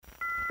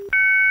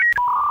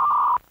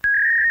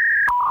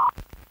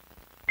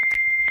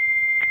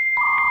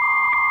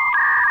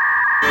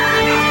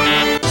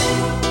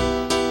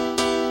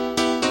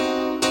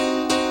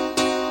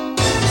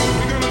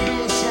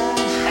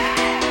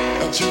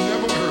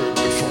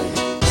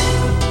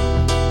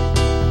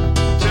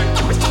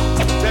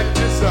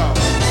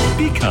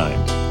Be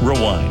kind.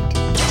 Rewind.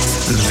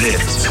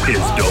 This is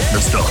Dope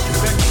Nostalgia.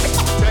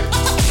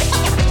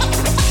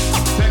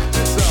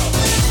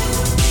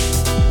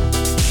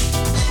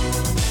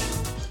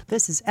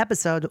 This is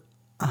episode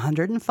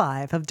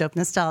 105 of Dope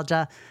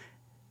Nostalgia.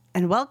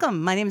 And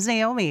welcome. My name is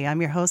Naomi. I'm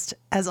your host,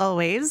 as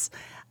always.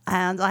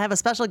 And I have a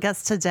special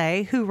guest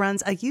today who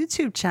runs a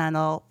YouTube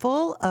channel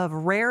full of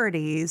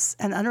rarities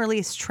and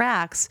unreleased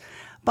tracks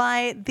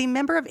by the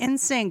member of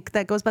NSYNC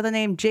that goes by the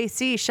name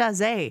JC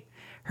Chasez.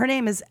 Her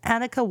name is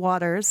Annika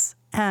Waters,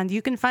 and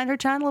you can find her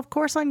channel, of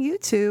course, on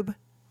YouTube.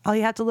 All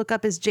you have to look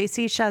up is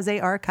JC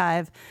Chasez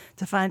Archive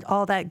to find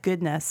all that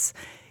goodness.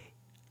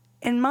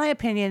 In my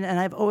opinion, and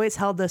I've always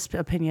held this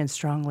opinion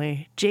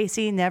strongly,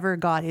 JC never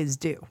got his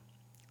due.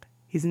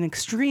 He's an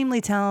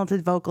extremely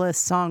talented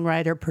vocalist,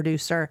 songwriter,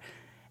 producer,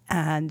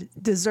 and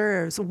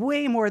deserves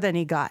way more than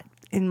he got,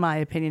 in my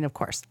opinion, of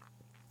course.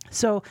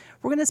 So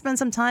we're going to spend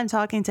some time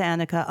talking to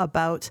Annika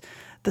about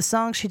the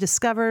songs she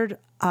discovered,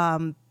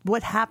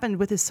 what happened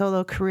with his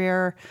solo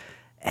career,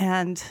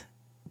 and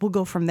we'll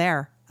go from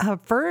there.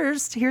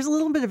 First, here's a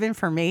little bit of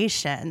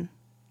information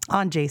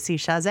on JC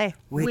Chasez.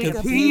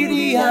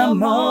 Wikipedia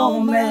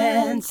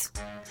moment.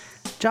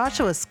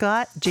 Joshua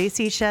Scott,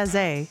 JC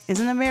Chasez, is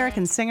an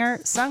American singer,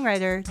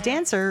 songwriter,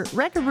 dancer,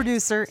 record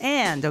producer,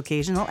 and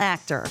occasional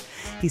actor.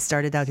 He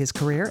started out his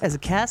career as a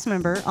cast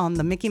member on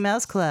the Mickey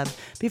Mouse Club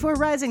before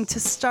rising to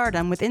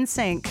stardom with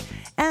NSYNC,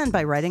 and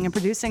by writing and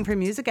producing for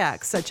music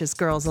acts such as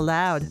Girls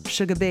Aloud,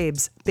 Sugar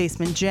Babes,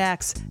 Basement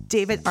Jaxx,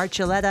 David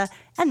Archuleta,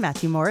 and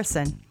Matthew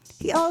Morrison.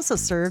 He also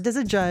served as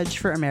a judge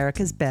for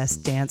America's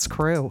Best Dance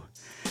Crew.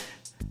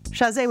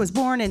 Chasez was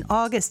born in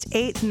August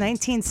 8,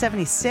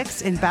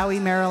 1976 in Bowie,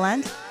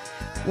 Maryland.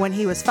 When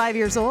he was 5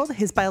 years old,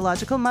 his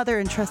biological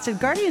mother entrusted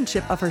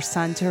guardianship of her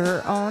son to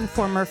her own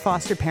former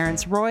foster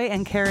parents, Roy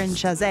and Karen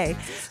Chasez,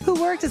 who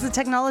worked as a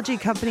technology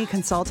company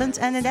consultant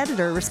and an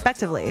editor,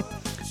 respectively.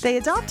 They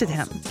adopted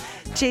him.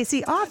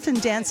 JC often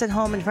danced at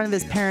home in front of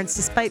his parents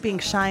despite being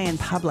shy in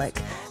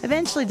public,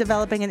 eventually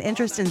developing an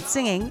interest in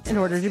singing in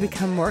order to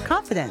become more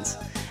confident.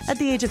 At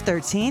the age of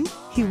 13,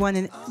 he won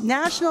a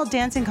national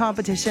dancing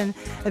competition,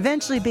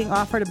 eventually being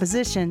offered a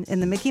position in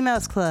the Mickey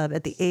Mouse Club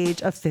at the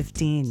age of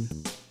 15.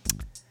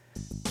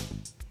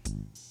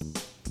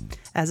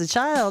 As a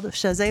child,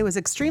 Chasez was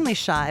extremely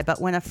shy,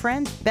 but when a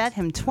friend bet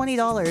him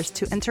 $20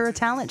 to enter a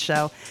talent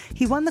show,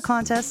 he won the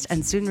contest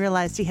and soon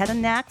realized he had a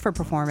knack for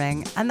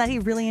performing and that he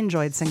really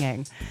enjoyed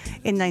singing.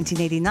 In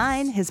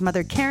 1989, his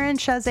mother Karen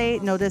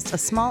Chasez noticed a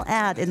small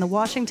ad in the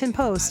Washington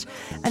Post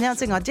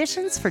announcing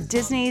auditions for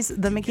Disney's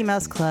The Mickey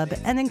Mouse Club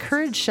and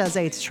encouraged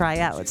Chasez to try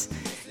out.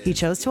 He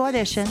chose to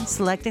audition,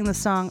 selecting the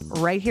song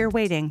Right Here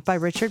Waiting by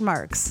Richard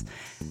Marx.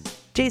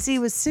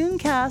 JC was soon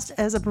cast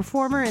as a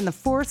performer in the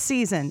fourth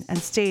season and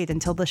stayed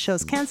until the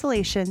show's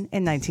cancellation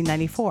in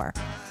 1994.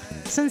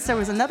 Since there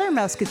was another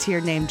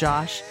Mouseketeer named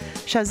Josh,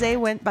 Chasez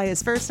went by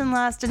his first and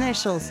last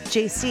initials,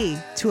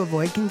 JC, to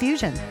avoid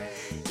confusion.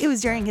 It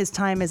was during his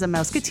time as a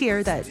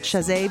Mouseketeer that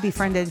Chasez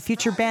befriended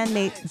future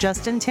bandmate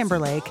Justin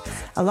Timberlake,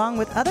 along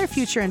with other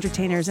future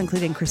entertainers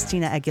including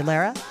Christina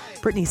Aguilera,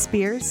 Britney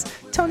Spears,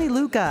 Tony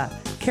Lucca,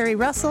 Kerry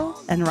Russell,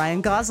 and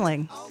Ryan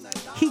Gosling.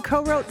 He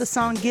co-wrote the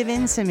song Give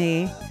In To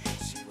Me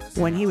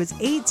when he was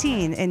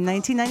 18 in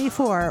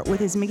 1994 with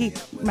his Mickey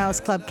Mouse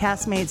Club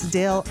castmates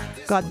Dale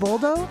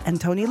Godboldo and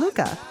Tony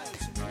Lucca.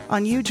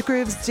 On Huge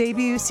Groove's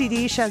debut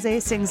CD,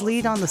 Chasez sings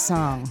lead on the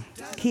song.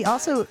 He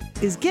also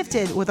is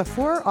gifted with a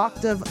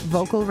 4-octave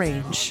vocal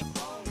range.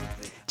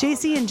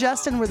 JC and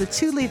Justin were the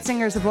two lead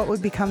singers of what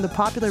would become the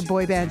popular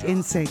boy band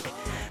NSYNC.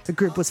 The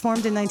group was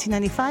formed in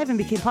 1995 and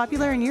became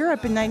popular in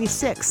Europe in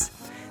 1996.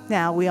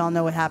 Now, we all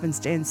know what happens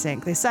to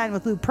NSYNC. They sign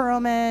with Lou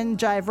Pearlman,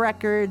 Jive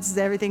Records,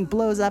 everything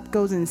blows up,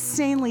 goes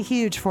insanely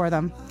huge for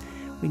them.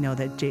 We know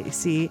that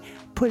JC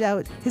put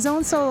out his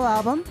own solo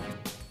album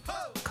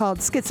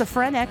called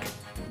Schizophrenic.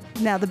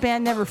 Now, the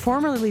band never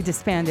formally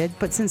disbanded,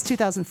 but since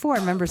 2004,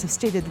 members have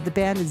stated that the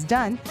band is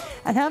done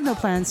and have no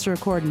plans to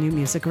record new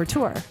music or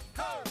tour.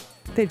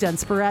 They've done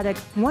sporadic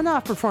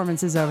one-off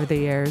performances over the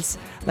years,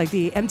 like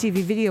the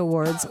MTV Video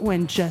Awards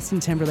when Justin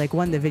Timberlake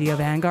won the Video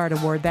Vanguard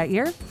Award that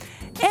year,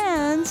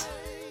 and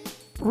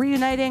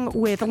reuniting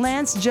with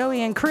Lance,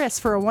 Joey, and Chris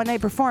for a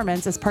one-night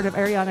performance as part of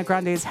Ariana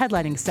Grande's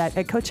headlining set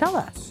at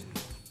Coachella.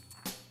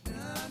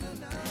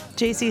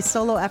 JC's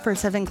solo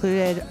efforts have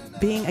included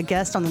being a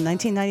guest on the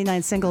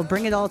 1999 single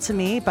Bring It All To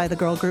Me by the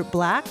girl group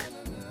Black,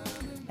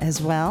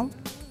 as well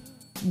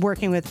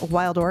working with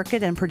Wild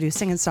Orchid and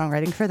producing and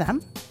songwriting for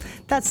them.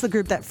 That's the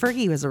group that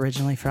Fergie was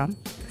originally from.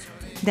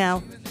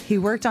 Now, he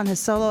worked on his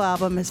solo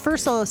album. His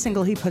first solo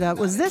single he put out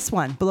was this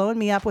one, Blowing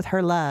Me Up With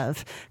Her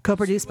Love,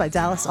 co-produced by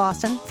Dallas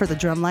Austin for the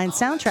Drumline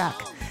soundtrack.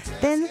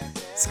 Then,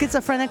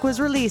 Schizophrenic was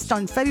released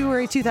on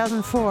February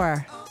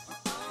 2004.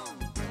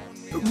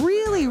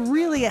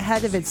 Really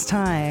ahead of its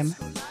time.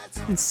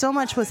 And so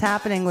much was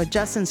happening with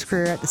Justin's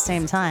career at the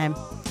same time.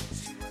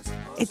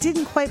 It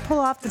didn't quite pull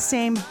off the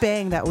same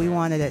bang that we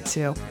wanted it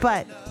to,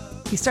 but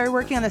he started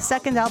working on a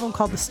second album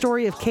called The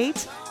Story of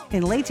Kate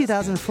in late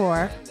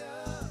 2004.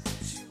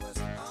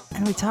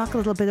 And we talk a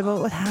little bit about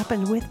what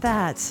happened with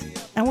that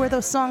and where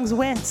those songs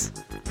went.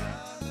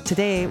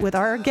 Today with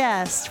our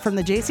guest from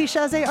the JC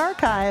Chasez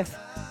Archive,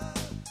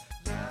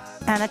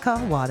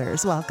 Annika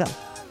Waters. Welcome.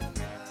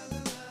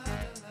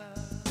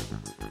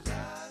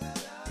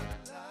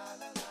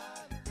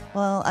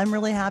 Well, I'm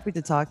really happy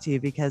to talk to you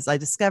because I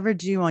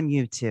discovered you on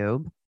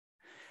YouTube.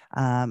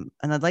 And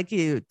I'd like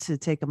you to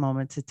take a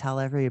moment to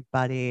tell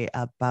everybody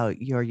about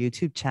your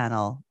YouTube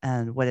channel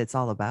and what it's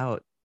all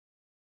about.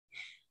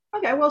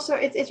 Okay, well, so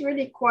it's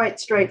really quite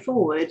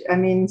straightforward. I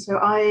mean, so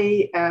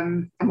I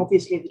am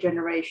obviously the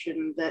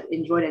generation that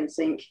enjoyed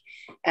NSYNC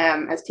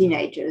as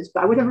teenagers,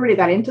 but I wasn't really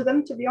that into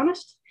them, to be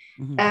honest.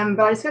 Mm-hmm.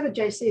 But I discovered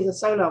JC as a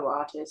solo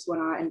artist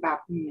in about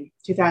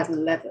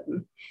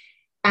 2011.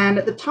 And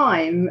at the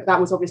time,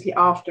 that was obviously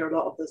after a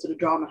lot of the sort of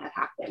drama had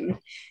happened.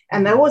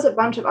 And there was a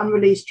bunch of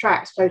unreleased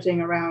tracks floating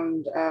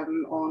around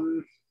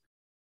on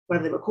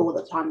whatever they were called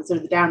at the time, sort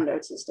of the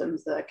download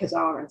systems, the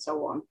Kazaa and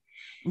so on.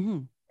 Mm-hmm.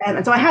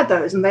 And so I had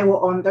those, and they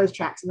were on those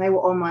tracks, and they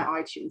were on my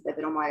iTunes. They've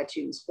been on my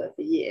iTunes for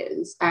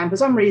years. And for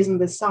some reason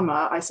this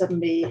summer, I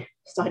suddenly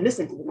started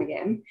listening to them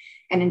again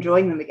and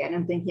enjoying them again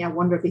and thinking, I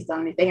wonder if he's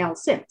done anything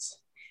else since.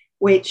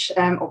 Which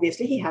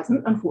obviously he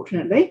hasn't,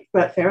 unfortunately,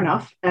 but fair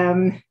enough.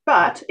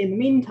 But in the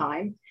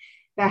meantime,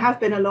 there have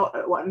been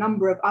a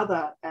number of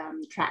other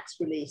tracks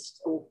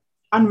released, or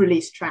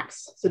unreleased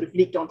tracks sort of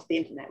leaked onto the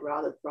internet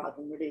rather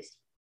than released.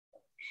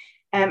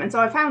 And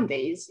so I found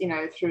these,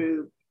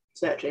 through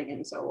searching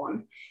and so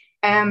on.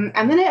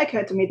 And then it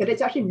occurred to me that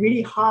it's actually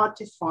really hard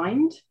to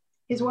find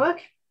his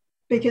work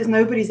because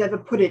nobody's ever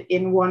put it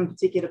in one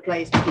particular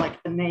place with like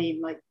a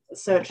name, like a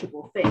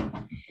searchable thing.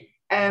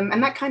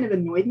 And that kind of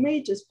annoyed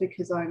me just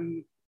because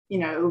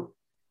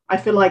I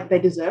feel like they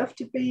deserve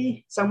to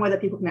be somewhere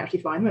that people can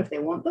actually find them if they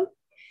want them.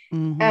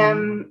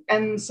 Mm-hmm.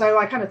 And so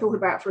I kind of thought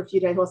about for a few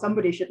days, well,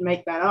 somebody should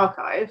make that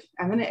archive.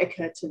 And then it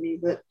occurred to me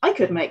that I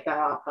could make that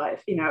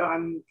archive.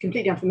 I'm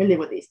completely unfamiliar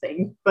with these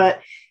things,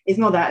 but it's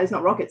not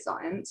rocket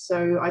science.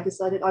 So I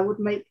decided I would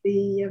make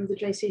the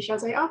JC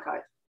Chasez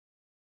archive.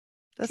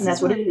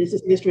 That's what it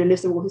is, just a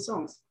list of all his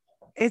songs.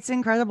 It's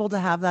incredible to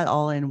have that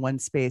all in one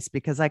space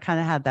because I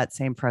kind of had that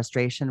same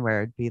frustration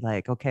where it'd be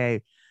like,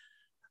 okay,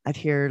 I'd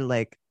hear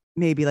like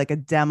maybe like a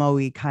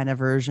demo-y kind of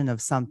version of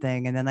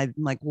something. And then I'm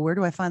like, where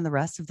do I find the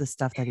rest of the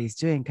stuff that he's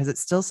doing? Because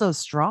it's still so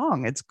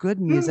strong. It's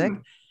good music.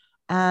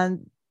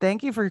 And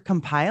thank you for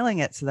compiling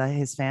it so that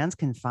his fans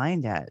can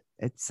find it.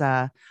 It's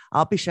I'll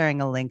be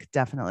sharing a link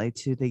definitely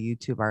to the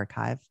YouTube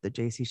archive, the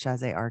JC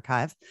Chasez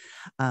archive.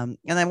 And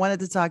I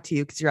wanted to talk to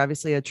you because you're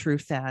obviously a true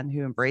fan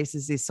who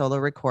embraces these solo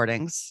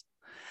recordings.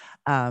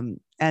 And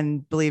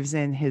believes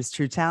in his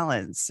true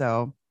talent.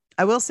 So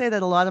I will say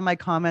that a lot of my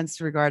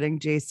comments regarding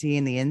JC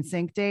in the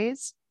NSYNC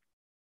days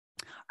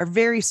are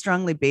very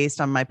strongly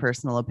based on my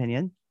personal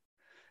opinion.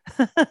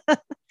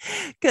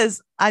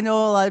 Because I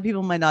know a lot of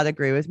people might not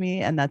agree with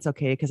me, and that's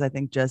okay because I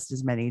think just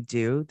as many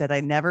do, that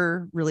I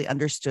never really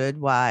understood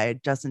why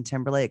Justin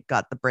Timberlake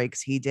got the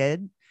breaks he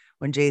did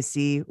when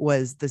JC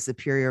was the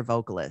superior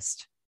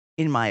vocalist,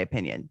 in my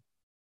opinion.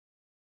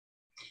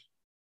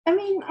 I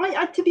mean,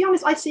 I to be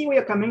honest, I see where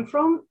you're coming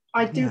from.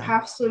 I do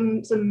have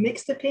some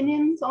mixed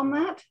opinions on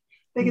that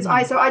because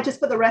I just,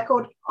 for the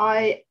record,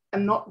 I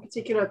am not a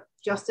particular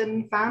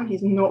Justin fan.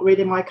 He's not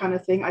really my kind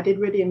of thing. I did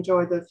really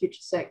enjoy the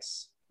Future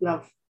Sex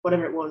Love,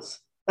 whatever it was,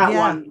 that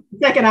one,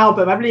 second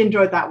album. I really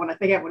enjoyed that one. I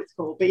forget what it's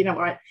called, but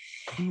right.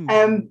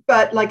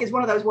 But like, it's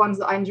one of those ones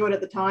that I enjoyed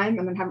at the time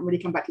and then haven't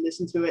really come back to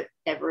listen to it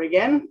ever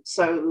again.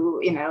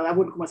 So, I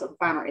wouldn't call myself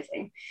a fan or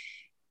anything.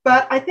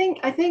 But I think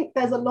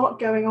there's a lot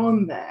going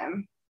on there.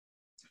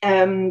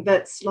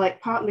 That's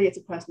like partly it's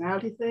a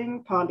personality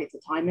thing, partly it's a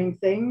timing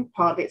thing,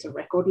 partly it's a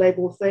record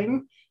label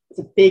thing. It's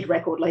a big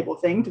record label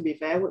thing, to be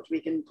fair, which we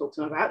can talk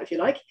to them about if you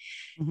like.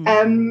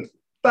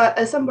 But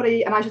as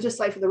somebody, and I should just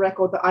say for the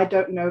record that I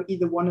don't know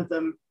either one of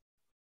them.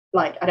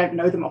 Like, I don't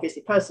know them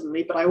obviously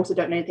personally, but I also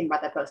don't know anything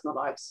about their personal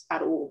lives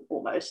at all,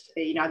 almost.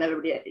 I never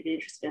really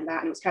interested in that.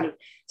 And it was kind of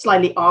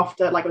slightly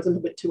after, like I was a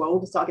little bit too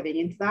old to start getting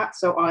into that.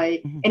 So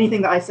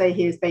anything that I say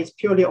here is based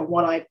purely on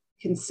what I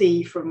can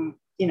see from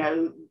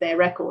their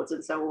records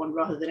and so on,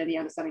 rather than any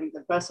understanding of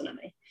them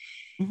personally.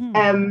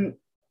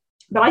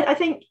 But I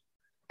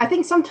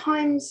think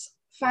sometimes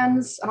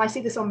fans, and I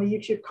see this on the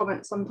YouTube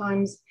comments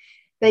sometimes,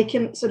 they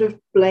can sort of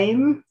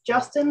blame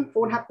Justin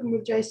for what happened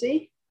with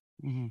JC.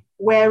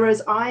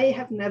 Whereas I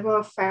have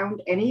never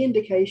found any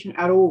indication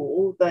at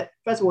all that,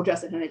 first of all,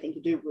 Justin had anything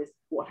to do with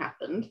what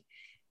happened.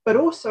 But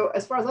also,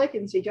 as far as I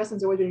can see,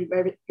 Justin's always been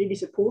very, really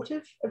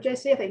supportive of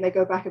JC. I think they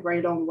go back a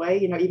very long way,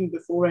 even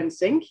before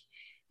NSYNC.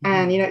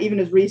 And, even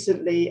as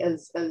recently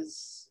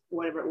as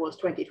whatever it was,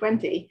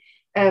 2020,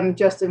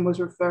 Justin was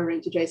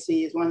referring to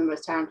JC as one of the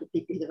most talented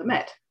people he's ever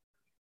met.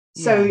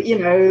 So,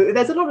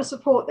 there's a lot of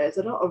support. There's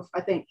a lot of,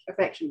 I think,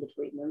 affection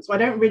between them. So I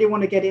don't really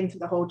want to get into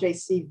the whole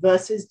JC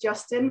versus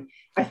Justin.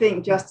 I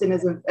think Justin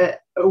is a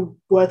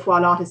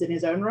worthwhile artist in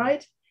his own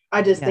right.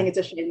 I just think it's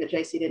a shame that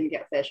JC didn't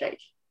get a fair shake.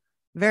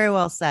 Very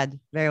well said.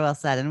 Very well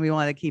said. And we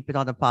want to keep it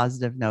on a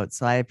positive note.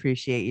 So I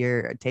appreciate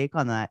your take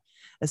on that,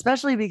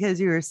 especially because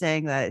you were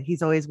saying that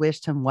he's always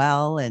wished him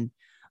well and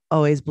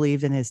always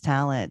believed in his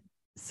talent.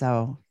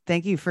 So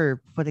thank you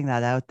for putting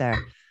that out there.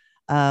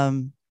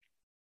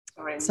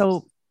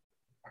 So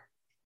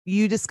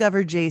you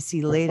discovered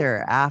JC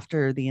later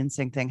after the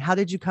NSYNC thing. How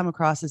did you come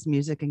across his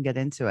music and get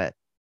into it?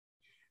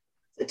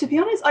 To be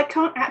honest, I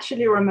can't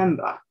actually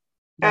remember.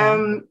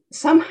 Yeah.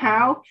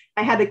 Somehow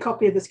I had a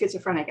copy of the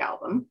Schizophrenic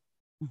album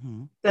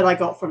that I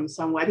got from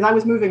somewhere, because I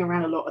was moving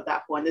around a lot at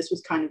that point. This was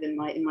kind of in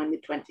my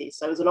mid-20s,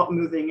 so there was a lot of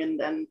moving, and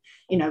then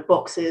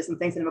boxes and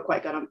things that never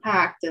quite got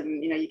unpacked,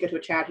 and you go to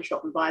a charity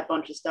shop and buy a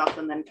bunch of stuff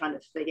and then kind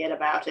of forget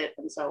about it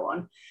and so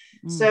on.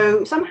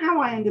 So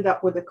somehow I ended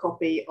up with a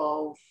copy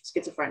of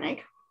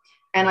Schizophrenic,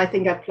 and I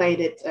think I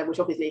played it, which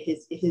obviously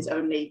his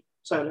only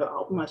solo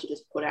album, I should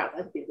just put out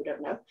there for people who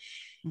don't know,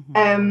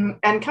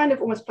 and kind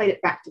of almost played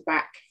it back to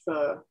back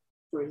for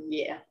a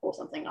year or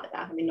something like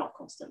that. I mean, not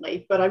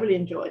constantly, but I really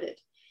enjoyed it.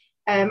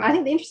 I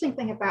think the interesting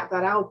thing about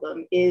that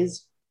album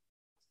is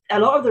a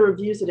lot of the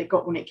reviews that it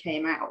got when it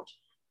came out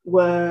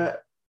were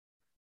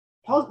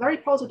very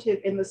positive,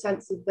 in the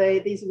sense that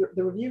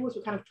the reviewers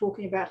were kind of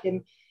talking about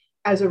him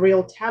as a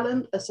real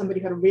talent, as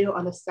somebody who had a real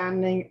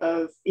understanding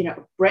of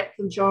breadth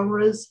of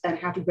genres and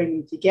how to bring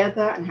them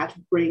together and how to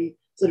break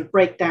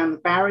down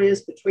the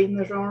barriers between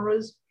the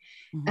genres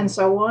and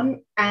so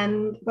on.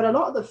 But a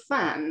lot of the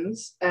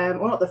fans,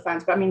 well, not the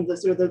fans, but I mean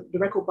the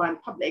record buying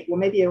public, were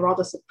maybe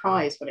rather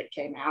surprised when it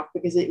came out,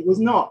 because it was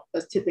not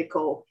as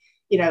typical,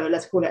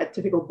 let's call it a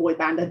typical boy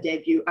band, a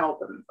debut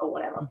album or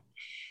whatever.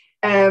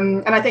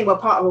 And I think, well,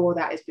 part of all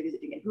that is because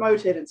it didn't get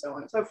promoted and so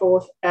on and so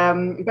forth.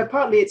 But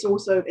partly it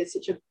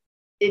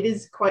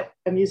is quite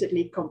a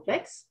musically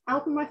complex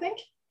album, I think.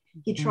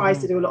 He tries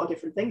to do a lot of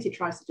different things. He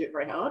tries to do it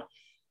very hard.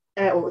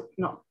 Or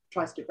not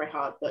tries to do it very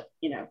hard, but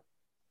he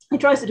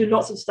tries to do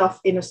lots of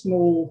stuff in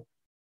one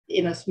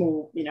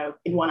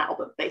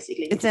album,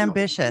 basically. It's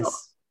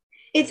ambitious.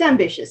 It's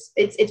ambitious.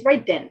 It's very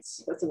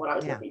dense. That's what I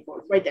was looking for.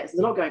 It's very dense. There's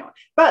a lot going on.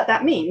 But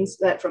that means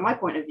that, from my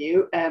point of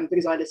view,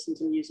 because I listen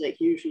to music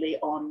usually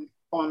on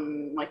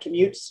my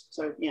commutes,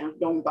 so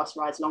long bus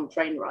rides, long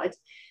train rides,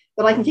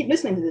 that I can keep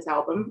listening to this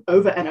album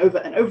over and over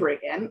and over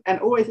again and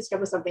always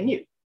discover something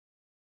new.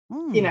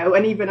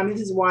 And even,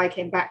 this is why I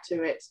came back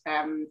to it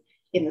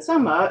in the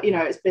summer.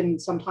 It's been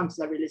some time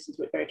since I really listened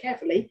to it very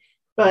carefully,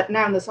 but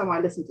now in the summer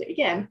I listened to it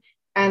again,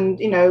 and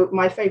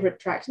my favorite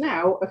tracks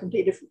now are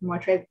completely different from my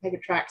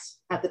favorite tracks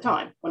at the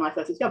time when I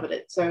first discovered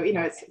it. So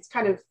it's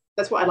kind of,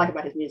 that's what I like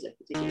about his music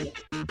particularly.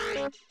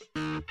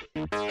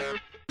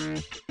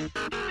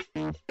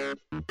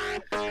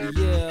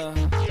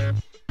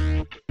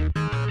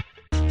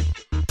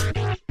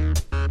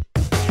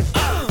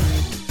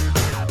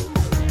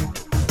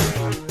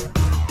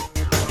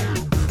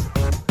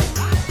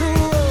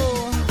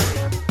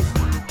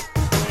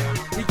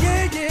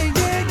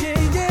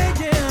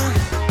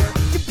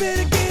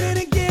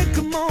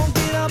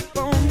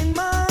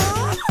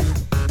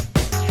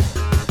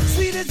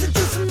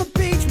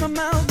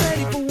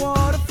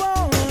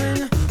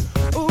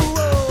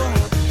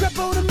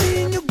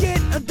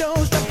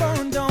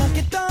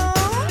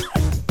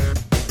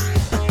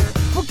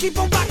 Keep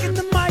on rocking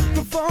the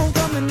microphone,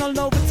 coming all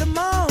over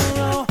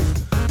tomorrow.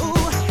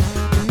 Ooh,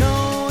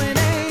 no, it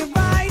ain't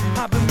right.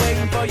 I've been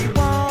waiting for you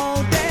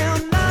all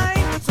damn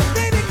night. So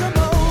baby, come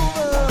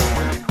over.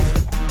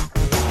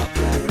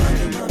 Put it on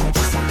your mama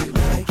just how you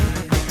like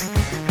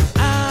it.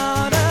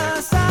 Out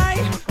of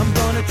sight, I'm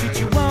gonna treat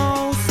you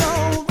all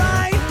so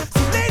right.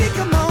 So baby,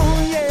 come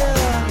on,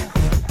 yeah.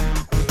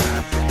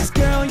 'Cause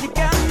girl, you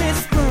got me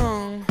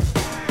sprung.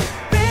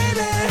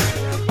 Baby,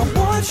 I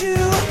want you,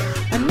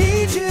 I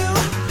need you.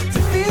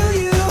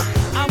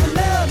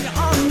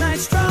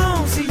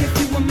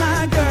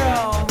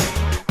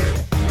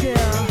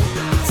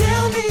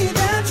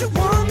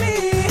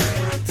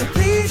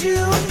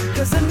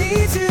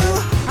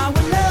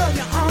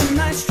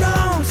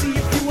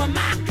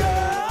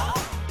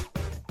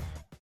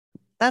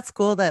 That's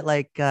cool that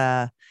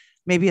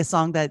maybe a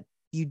song that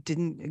you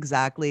didn't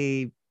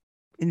exactly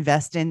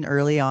invest in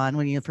early on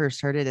when you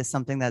first heard it is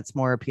something that's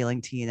more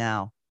appealing to you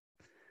now.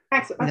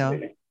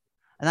 Absolutely.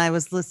 And I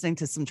was listening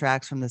to some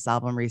tracks from this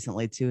album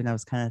recently too, and I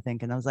was kind of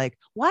thinking, I was like,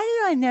 why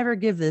did I never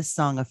give this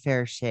song a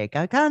fair shake?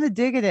 I kind of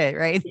digging it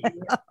right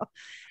now.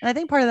 And I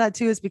think part of that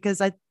too is because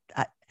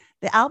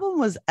the album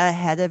was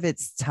ahead of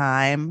its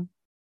time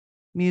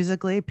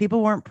musically.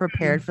 People weren't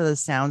prepared for the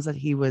sounds that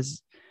he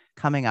was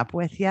coming up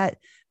with yet.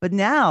 But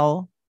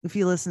now, if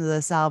you listen to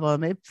this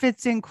album, it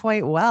fits in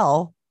quite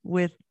well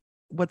with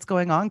what's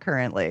going on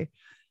currently.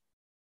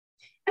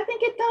 I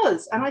think it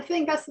does. And I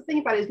think that's the thing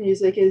about his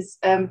music is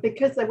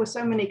because there were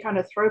so many kind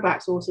of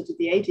throwbacks also to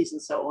the 80s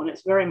and so on,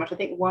 it's very much, I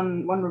think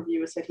one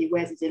reviewer said he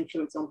wears his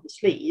influence on his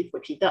sleeve,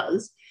 which he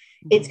does.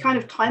 It's kind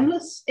of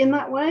timeless in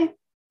that way,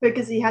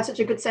 because he has such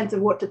a good sense of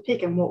what to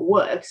pick and what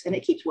works, and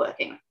it keeps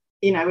working.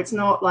 It's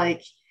not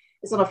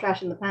a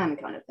flash in the pan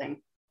kind of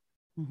thing.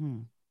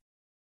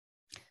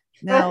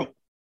 Now,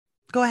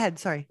 Go ahead.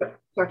 Sorry.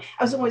 Sorry,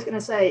 I was always going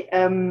to say,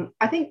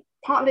 I think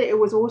partly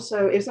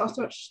it's not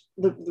so much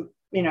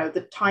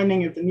the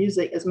timing of the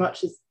music as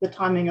much as the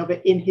timing of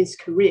it in his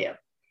career.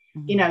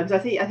 Mm-hmm. Because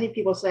I think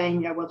people are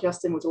saying, well,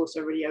 Justin was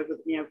also really over,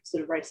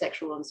 sort of very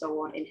sexual and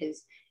so on in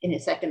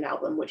his second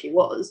album, which he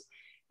was.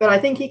 But I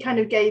think he kind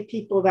of gave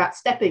people that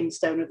stepping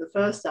stone of the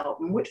first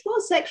album, which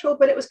was sexual,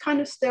 but it was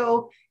kind of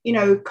still,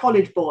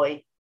 college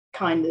boy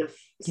kind of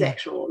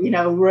sexual.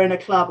 We're in a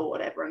club or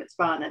whatever and it's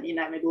fun and,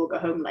 maybe we'll go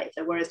home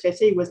later. Whereas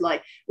JC was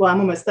like, well, I'm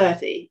almost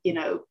 30,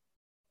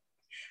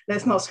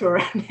 let's not screw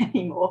around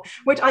anymore,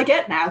 which I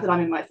get now that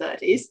I'm in my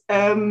 30s,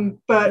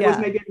 but was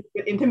maybe a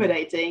bit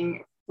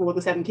intimidating for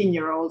the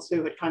 17-year-olds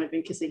who had kind of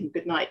been kissing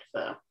goodnight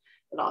for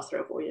the last 3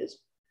 or 4 years.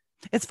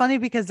 It's funny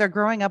because they're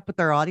growing up with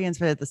their audience,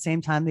 but at the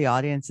same time, the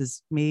audience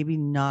is maybe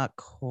not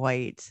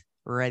quite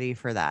ready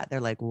for that. They're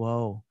like,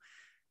 whoa.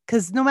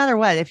 Because no matter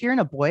what, if you're in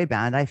a boy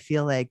band, I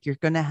feel like you're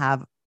going to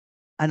have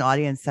an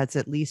audience that's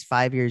at least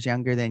 5 years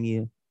younger than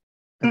you.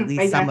 At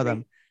least some of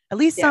them. At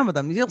least some of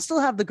them. You'll still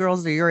have the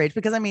girls that are your age.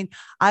 Because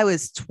I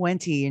was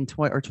 20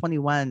 or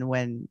 21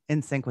 when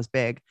NSYNC was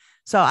big.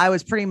 So I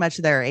was pretty much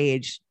their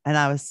age. And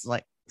I was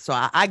like, so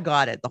I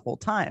got it the whole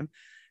time.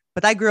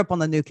 But I grew up on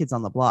the New Kids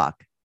on the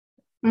Block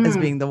as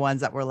being the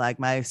ones that were like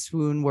my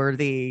swoon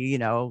worthy,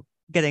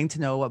 getting to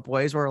know what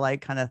boys were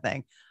like kind of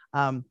thing.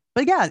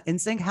 But yeah,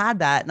 NSYNC had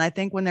that. And I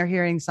think when they're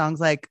hearing songs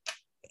like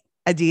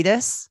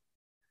Adidas,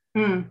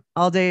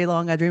 All Day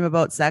Long, I Dream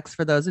About Sex,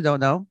 for those who don't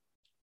know,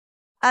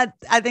 I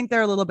think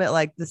they're a little bit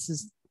like, this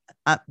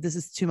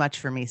is too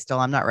much for me still.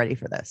 I'm not ready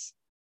for this.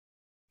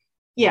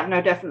 Yeah,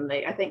 no,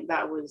 definitely. I think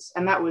that was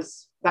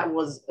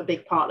a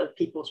big part of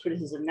people's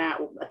criticism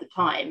now at the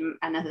time.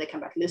 And as they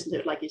come back and listen to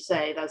it, like you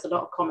say, there's a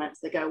lot of comments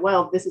that go,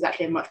 well, this is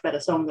actually a much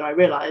better song than I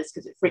realized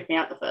because it freaked me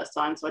out the first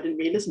time. So I didn't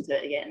really listen to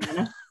it again,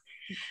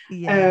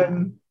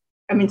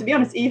 To be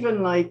honest,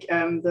 even like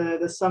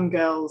the Some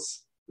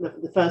Girls,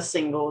 the first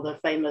single, the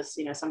famous,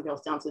 Some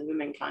Girls Dance with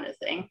Women kind of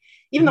thing,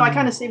 even though I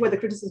kind of see where the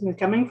criticism is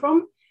coming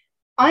from,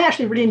 I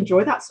actually really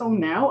enjoy that song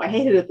now. I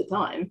hated it at the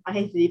time. I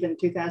hated it even in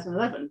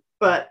 2011.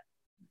 But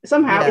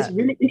somehow it's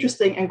really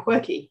interesting and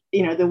quirky,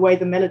 the way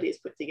the melody is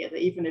put together,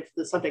 even if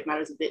the subject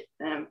matter is a bit,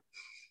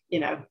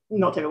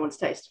 not everyone's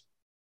taste.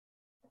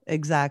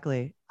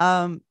 Exactly.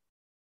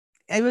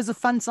 It was a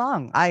fun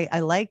song. I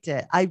liked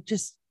it.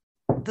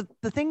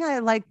 The thing I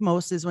like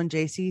most is when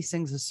JC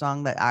sings a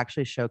song that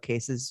actually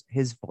showcases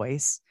his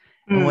voice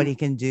and what he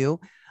can do.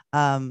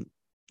 And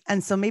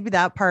so maybe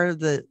that part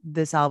of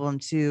this album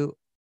too,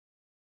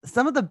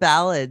 some of the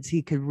ballads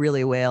he could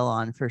really wail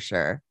on for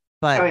sure.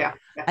 But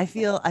I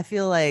feel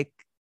like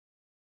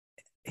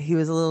he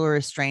was a little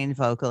restrained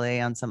vocally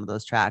on some of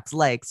those tracks,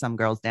 like Some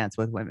Girls Dance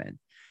with Women.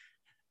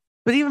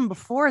 But even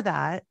before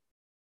that,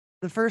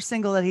 the first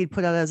single that he'd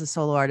put out as a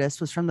solo artist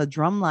was from the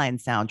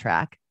Drumline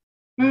soundtrack.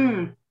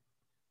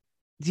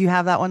 Do you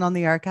have that one on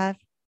the archive?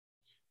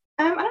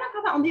 I don't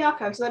have that on the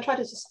archive, so I try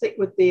to just stick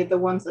with the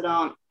ones that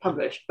aren't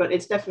published, but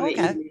it's definitely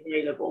easily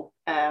available.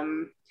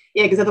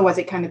 Because otherwise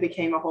it kind of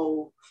became a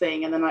whole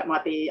thing, and then I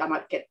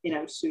might get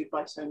sued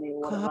by Sony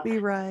or whatever.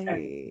 Copyright.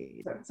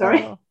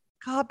 Sorry. Oh,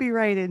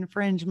 copyright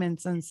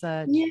infringements and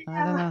such. Yeah,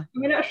 I don't know. I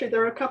mean, actually,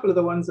 there are a couple of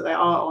the ones that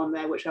are on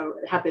there which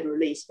have been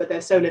released, but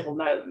they're so little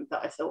known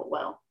that I thought,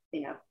 well,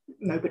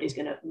 nobody's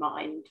going to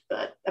mind.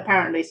 But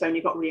apparently,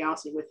 Sony got really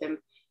arsey with him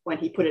when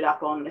he put it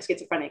up on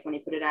Schizophrenic, when he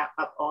put it up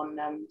on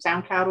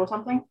SoundCloud or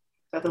something.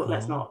 So I thought,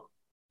 let's not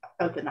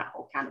open that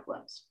whole can of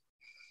worms.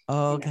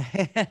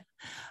 Okay.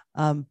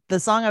 The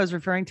song I was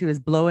referring to is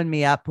Blowing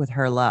Me Up with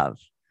Her Love.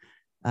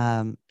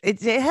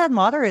 It had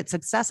moderate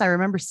success. I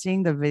remember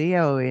seeing the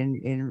video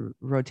in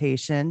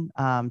rotation.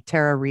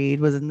 Tara Reid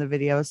was in the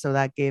video, so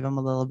that gave him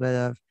a little bit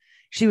of,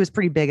 she was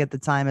pretty big at the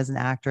time as an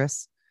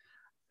actress.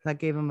 That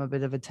gave him a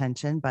bit of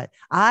attention, but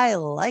I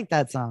like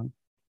that song.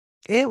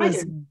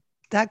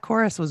 That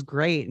chorus was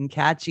great and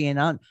catchy.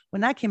 And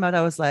when that came out,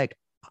 I was like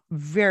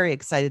very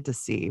excited to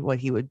see what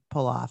he would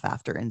pull off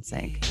after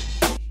NSYNC.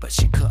 But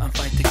she couldn't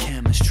fight the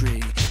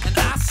chemistry. And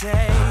I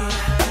say,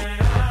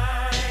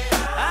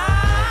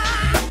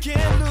 I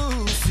can't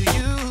lose to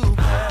you,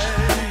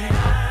 babe.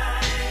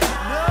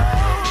 No,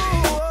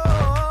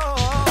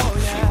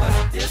 yeah. She was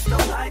disco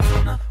lights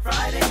on a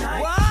Friday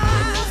night. What?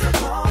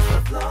 Across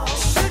the floor.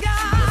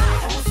 Sugar.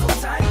 She was so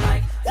tight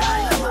like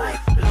dynamite.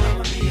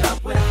 Blowing me up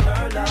with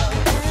her love.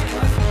 She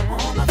was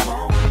on the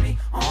phone with me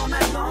all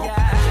night long.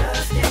 Yeah.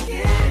 Just can't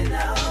get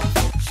enough.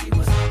 She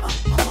was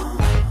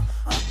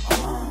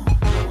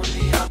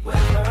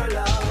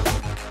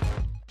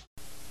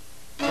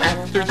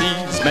After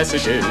these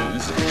messages,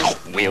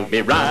 we'll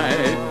be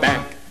right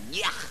back.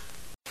 Yeah.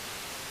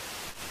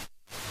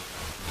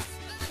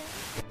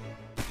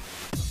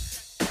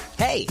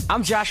 Hey,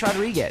 I'm Josh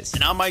Rodriguez.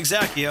 And I'm Mike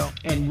Zacchio.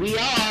 And we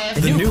are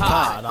the new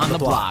pod on the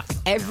block.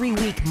 Every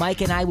week,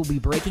 Mike and I will be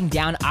breaking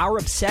down our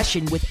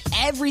obsession with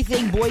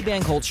everything boy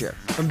band culture.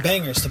 From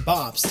bangers to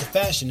bops to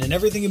fashion and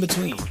everything in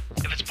between.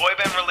 If it's boy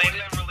band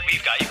related,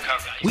 we've got you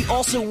covered. We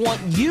also want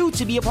you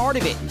to be a part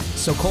of it.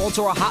 So call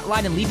to our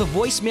hotline and leave a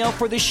voicemail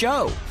for the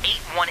show.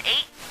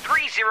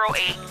 818-306-0960.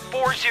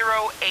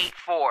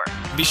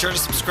 308-4084. Be sure to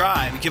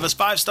subscribe, give us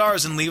 5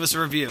 stars, and leave us a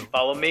review.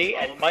 Follow me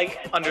at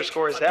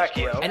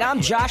Mike_Zacchio. And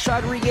I'm Josh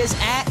Rodriguez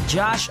at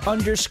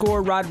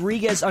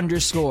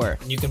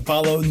Josh_Rodriguez_. You can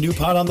follow New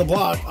Pod on the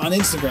Block on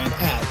Instagram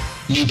at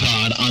New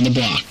Pod on the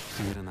Block.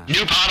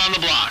 New Pod on the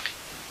Block.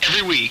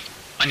 Every week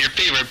on your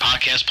favorite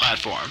podcast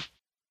platform.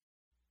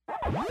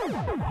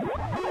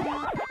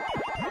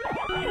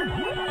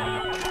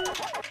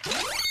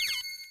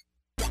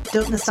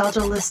 Dope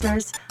Nostalgia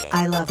listeners,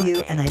 I love you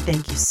and I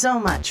thank you so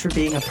much for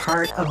being a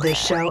part of this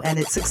show and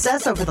its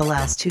success over the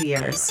last 2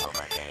 years.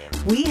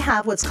 We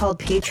have what's called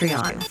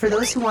Patreon for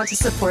those who want to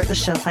support the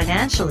show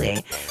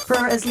financially.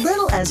 For as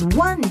little as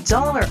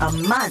 $1 a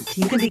month,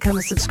 you can become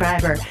a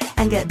subscriber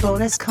and get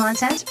bonus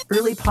content,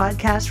 early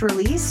podcast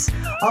release,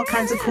 all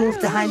kinds of cool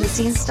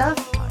behind-the-scenes stuff,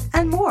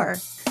 and more.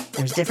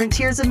 There's different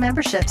tiers of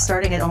membership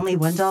starting at only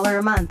 $1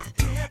 a month.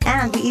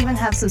 And we even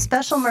have some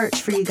special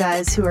merch for you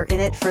guys who are in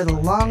it for the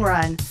long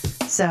run.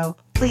 So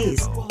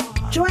please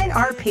join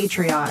our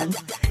Patreon.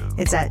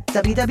 It's at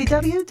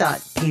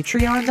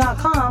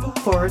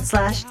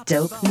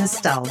www.patreon.com/dope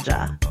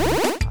nostalgia.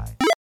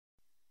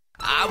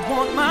 I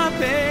want my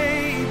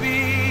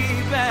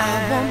baby back.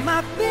 I want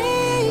my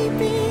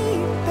baby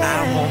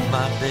back. I want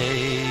my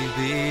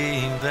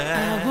baby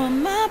back. I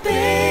want my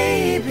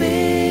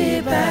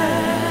baby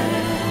back.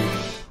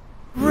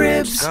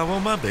 Ribs. I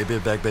want my baby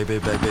back, baby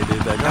back, baby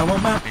back. I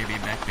want my baby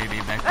back, baby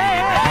back, baby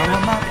back. I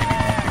want my baby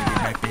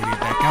back, baby back, baby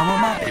back. I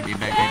want my baby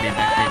back, baby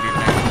back, baby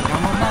back. I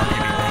want my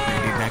baby back,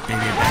 baby back,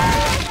 baby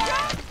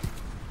back.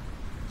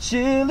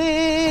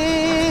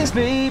 Chili's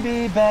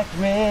baby back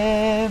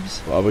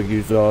ribs.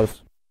 Barbecue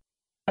sauce.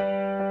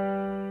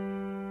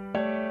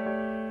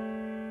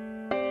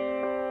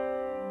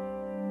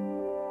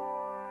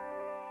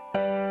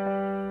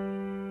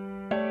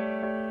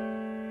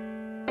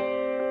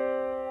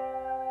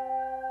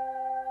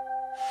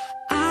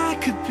 I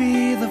could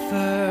be the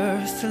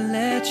first to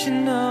let you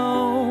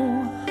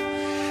know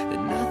that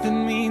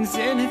nothing means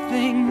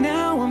anything.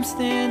 Now I'm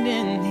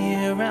standing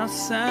here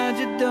outside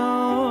your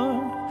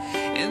door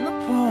in the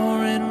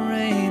pouring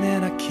rain,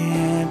 and I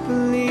can't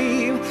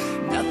believe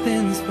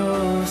nothing's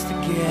supposed to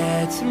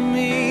get to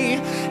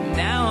me.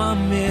 Now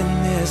I'm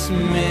in this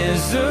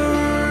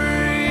misery.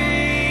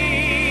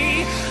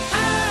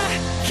 I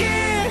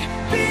can't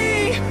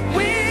be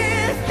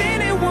with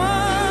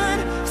anyone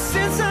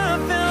since I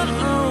found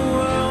our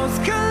worlds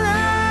collide.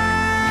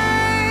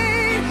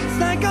 It's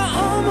like I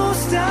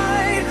almost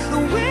died. The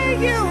way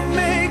you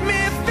make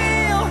me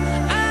feel,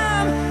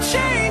 I'm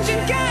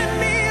changing, got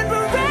me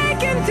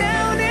breaking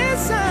down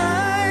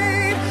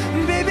inside.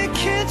 Baby,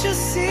 can't you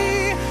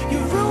see you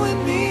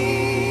ruined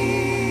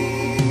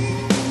me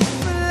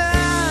for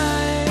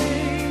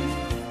life?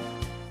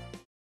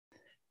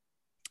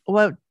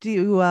 What do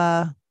you,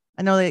 I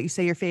know that you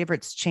say your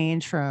favorites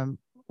change from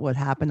what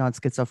happened on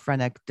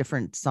Schizophrenic,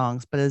 different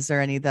songs, but is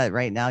there any that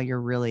right now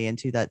you're really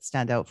into that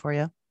stand out for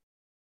you?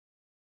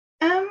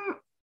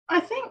 I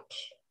think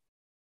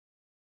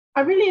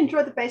I really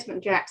enjoyed the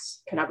Basement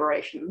Jacks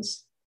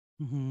collaborations.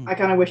 Mm-hmm. I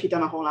kind of wish he'd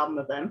done a whole album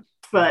of them,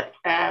 but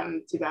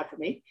too bad for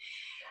me.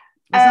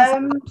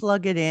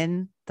 Plug It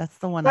In. That's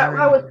the one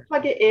I would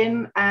Plug It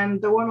In,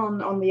 and the one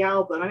on the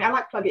album. I mean, I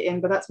like Plug It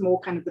In, but that's more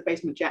kind of the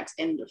Basement Jacks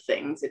end of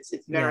things. It's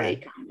very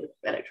kind of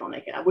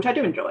electronic, which I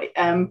do enjoy.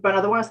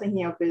 But the one I was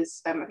thinking of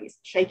is I think it's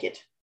Shake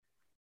It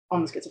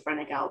on the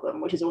Schizophrenic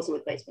album, which is also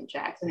with Basement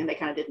Jacks. I think they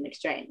kind of did an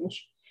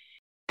exchange.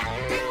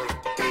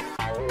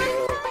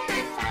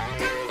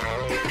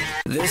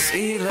 This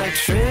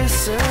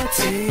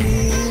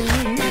electricity,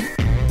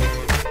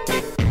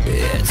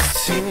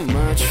 it's too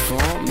much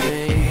for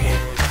me.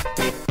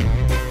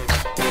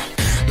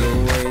 The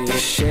way you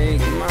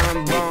shake my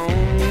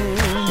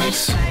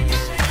bones,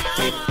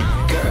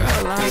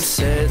 girl, I'm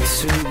set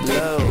to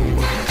blow.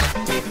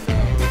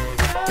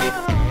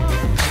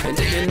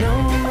 Do you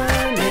know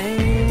my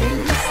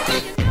name?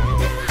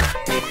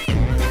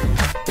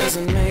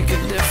 Doesn't make a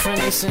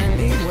difference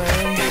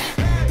anyway.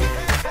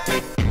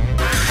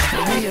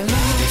 We are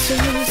to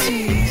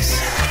tease,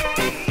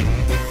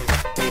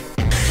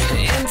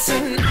 and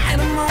tonight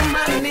I'm on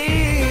my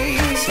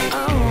knees.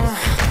 Oh,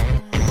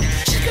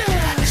 shake it,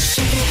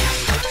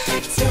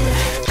 do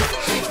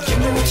it, give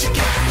me what you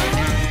got.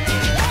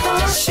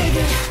 Oh, shake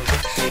it,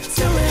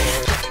 do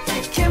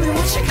it, give me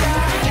what you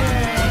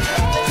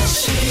got.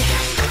 Shake it,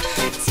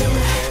 do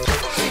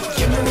it,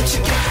 give me what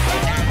you got.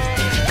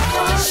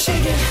 Oh,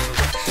 shake it,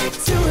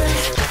 do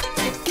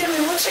it, give me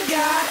what you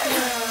got.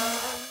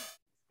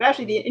 But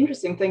actually, the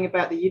interesting thing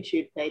about the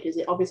YouTube page is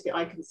obviously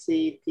I can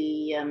see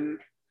the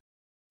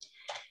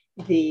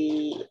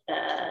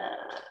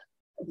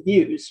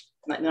views,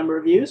 like number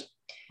of views,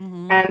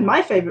 and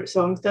my favorite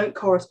songs don't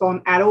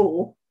correspond at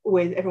all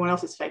with everyone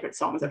else's favorite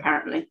songs,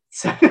 apparently.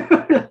 So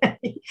that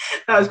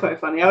was quite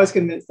funny. I was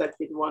convinced that'd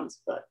be the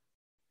ones, but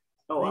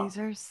oh well. These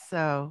are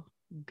so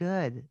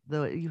good,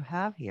 though. You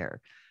have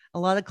here a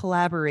lot of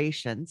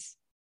collaborations.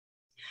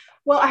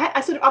 Well,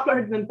 I sort of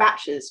uploaded them in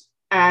batches.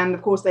 And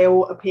of course, they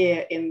all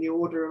appear in the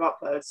order of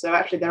uploads. So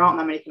actually, there aren't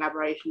that many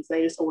collaborations.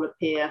 They just all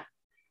appear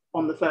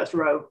on the first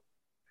row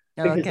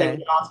because they were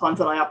the last ones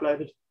that I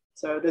uploaded.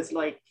 So there's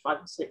like 5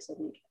 or 6, I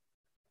think.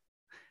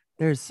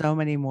 There's so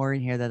many more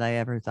in here that I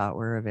ever thought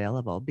were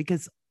available,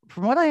 because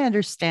from what I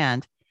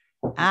understand,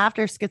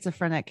 after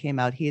Schizophrenic came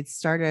out, he had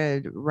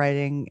started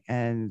writing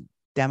and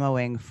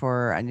demoing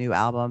for a new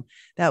album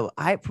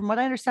that from what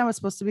I understand, was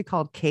supposed to be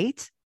called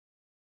Kate.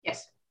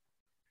 Yes.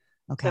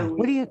 Okay. So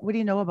what do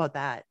you know about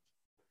that?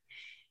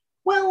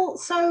 Well,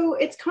 so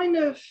it's kind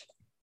of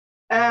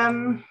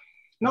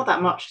not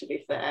that much, to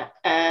be fair.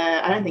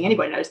 I don't think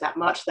anybody knows that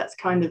much. That's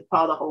kind of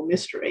part of the whole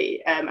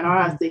mystery. And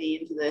I was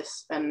digging into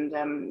this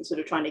and sort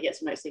of trying to get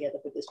some notes together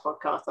for this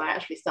podcast. I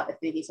actually started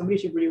thinking somebody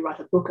should really write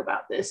a book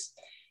about this,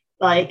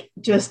 like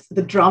just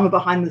the drama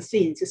behind the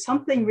scenes, because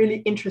something really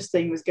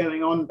interesting was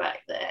going on back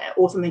there,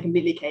 or something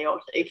completely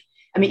chaotic.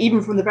 I mean,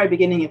 even from the very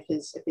beginning of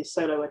his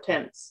solo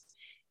attempts.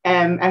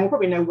 And we'll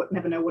probably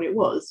never know what it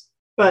was.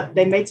 But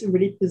they made some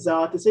really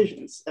bizarre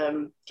decisions.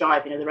 Jive,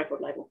 the record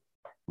label.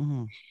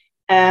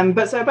 Mm-hmm.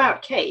 But so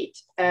about Kate.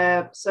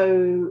 Hang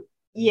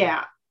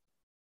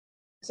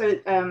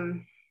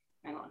on,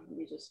 let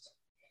me just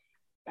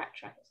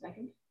backtrack a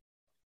second.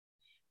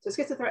 So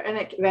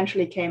Schizophrenic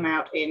eventually came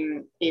out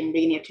in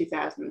beginning of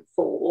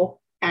 2004,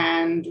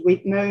 and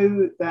we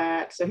know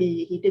that. So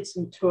he did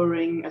some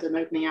touring as an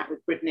opening act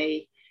with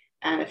Britney,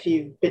 and a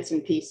few bits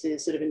and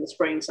pieces sort of in the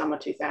spring, summer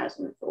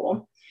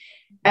 2004.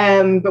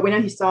 But we know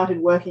he started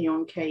working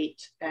on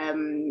Kate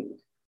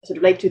sort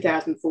of late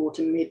 2004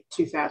 to mid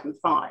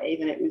 2005,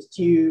 and it was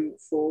due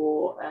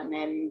for an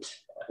end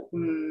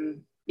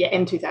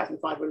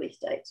 2005 release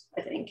date,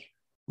 I think.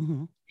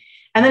 Mm-hmm.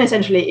 And then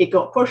essentially it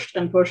got pushed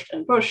and pushed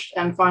and pushed,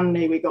 and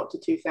finally we got to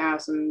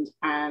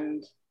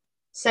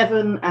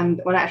 2007,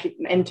 and well, actually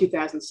end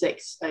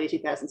 2006, early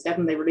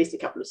 2007, they released a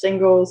couple of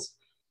singles,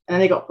 and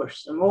then they got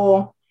pushed some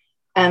more.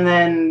 And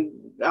then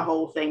the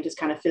whole thing just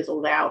kind of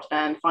fizzled out.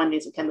 And finally,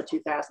 in September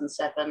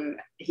 2007,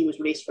 he was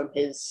released from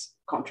his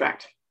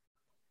contract.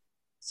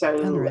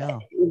 So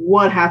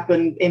what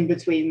happened in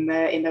between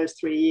there in those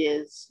 3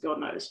 years, God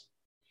knows.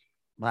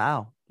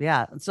 Wow.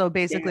 Yeah. So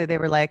basically they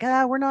were like,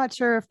 we're not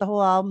sure if the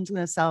whole album's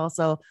going to sell.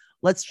 So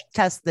let's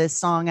test this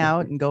song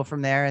out and go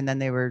from there. And then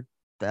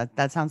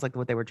that sounds like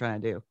what they were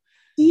trying to do.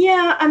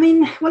 Yeah. I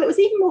mean, well, it was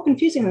even more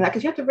confusing than that,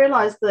 because you have to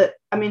realize that,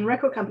 I mean,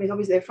 record companies,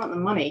 obviously, they front the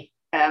money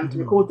to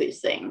record these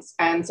things.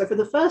 And so for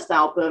the first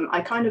album, I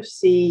kind of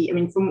see, I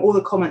mean, from all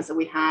the comments that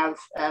we have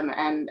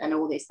and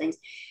all these things,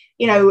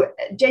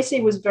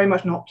 JC was very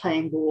much not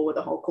playing ball with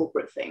the whole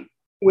corporate thing,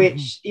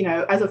 which,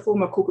 as a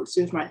former corporate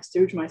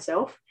stooge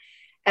myself,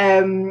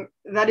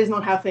 that is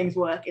not how things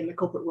work in the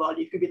corporate world.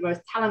 You could be the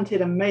most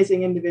talented,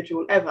 amazing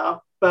individual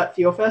ever, but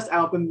for your first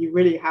album, you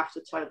really have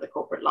to toe the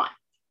corporate line,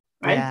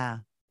 right? Yeah.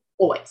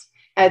 Always.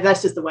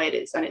 That's just the way it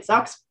is, and it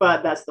sucks,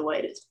 but that's the way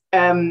it is.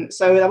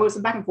 So that was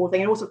a back and forth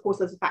thing, and also, of course,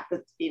 there's the fact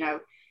that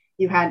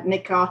you had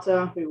Nick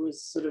Carter, who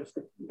was sort of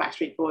the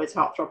Backstreet Boys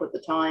heartthrob at the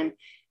time.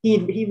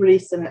 He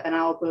released an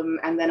album,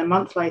 and then a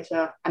month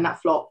later, and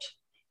that flopped.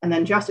 And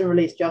then Justin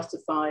released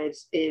Justified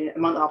a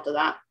month after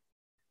that,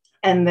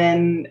 and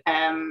then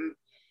and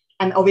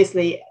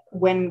obviously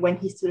when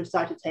he sort of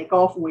started to take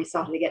off, and we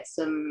started to get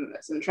some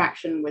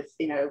traction with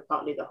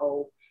partly the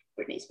whole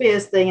Britney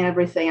Spears thing and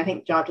everything, I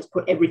think Jive just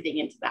put everything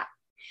into that.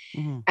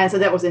 Mm-hmm. And so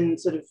that was in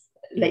sort of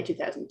late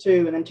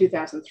 2002, and then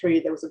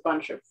 2003 there was a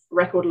bunch of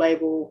record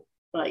label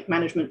like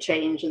management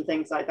change and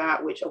things like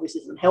that, which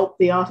obviously doesn't help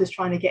the artist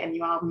trying to get a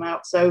new album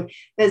out. So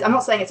I'm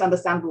not saying it's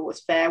understandable,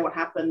 it's fair what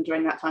happened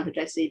during that time for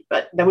JC,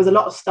 but there was a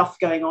lot of stuff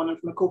going on, and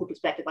from a corporate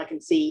perspective I can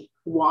see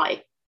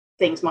why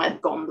things might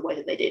have gone the way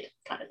that they did,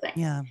 kind of thing.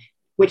 Yeah.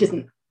 Which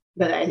isn't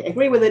that I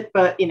agree with it,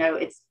 but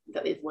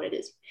that is what it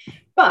is.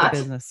 But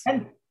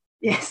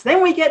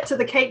then we get to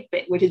the Kate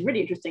bit, which is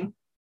really interesting,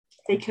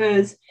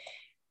 because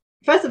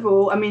first of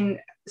all, I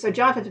mean, so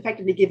Jive has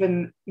effectively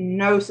given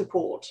no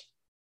support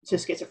to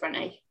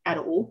Schizophrenic at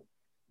all.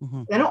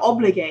 Mm-hmm. They're not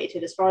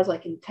obligated, as far as I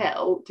can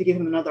tell, to give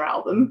him another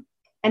album,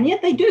 and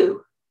yet they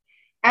do.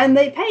 And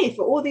they pay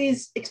for all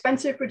these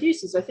expensive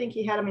producers. I think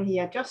he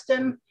had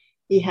Justin,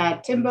 he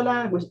had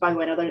Timbaland, which is, by the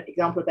way, another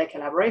example of their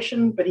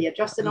collaboration, but he had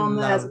Justin on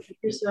there as a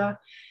producer.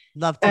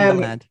 Love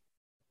Timbaland.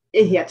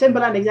 He had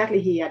Timbaland,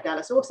 exactly. He had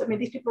Dallas Austin. I mean,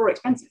 these people are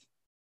expensive.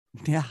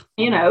 Yeah.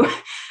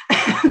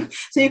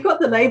 So you've got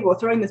the label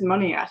throwing this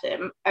money at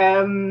him,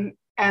 and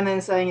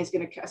then saying he's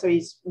going to, so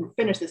he's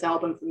finished this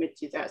album for mid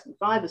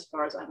 2005, as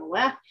far as I'm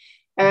aware.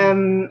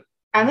 And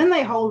then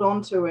they hold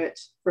on to it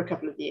for a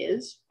couple of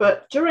years.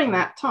 But during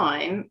that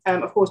time,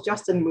 of course,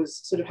 Justin was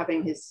sort of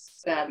having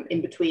his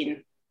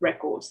in-between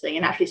records thing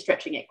and actually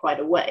stretching it quite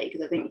a way,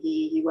 because I think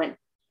he went,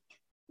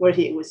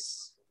 it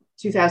was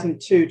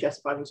 2002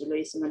 Justified was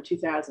released, and then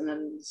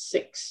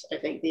 2006, I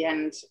think, the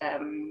end,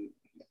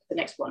 the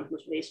next one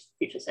was released,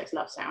 Future Sex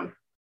Love Sound,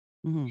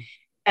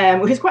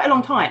 which is quite a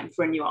long time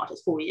for a new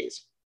artist, 4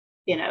 years.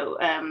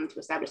 to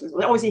establish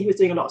themselves. Obviously, he was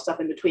doing a lot of stuff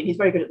in between. He's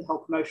very good at the whole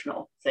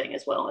promotional thing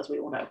as well, as we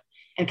all know,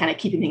 and kind of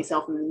keeping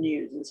himself in the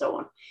news and so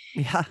on.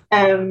 Yeah.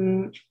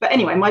 But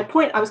anyway,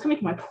 I was coming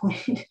to my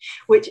point,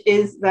 which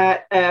is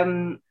that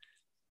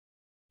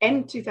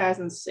in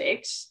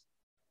 2006,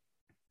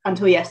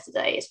 Until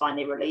Yesterday is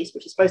finally released,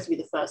 which is supposed to be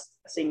the first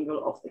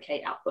single of the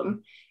K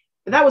album.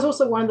 But that was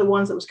also one of the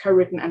ones that was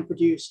co-written and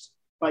produced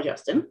by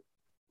Justin.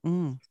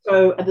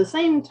 So at the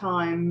same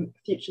time,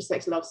 Future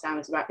Sex Love Sound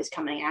is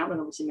coming out and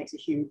obviously makes a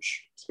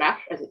huge splash,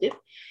 as it did.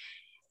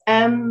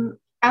 And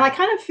I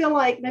kind of feel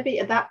like maybe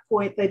at that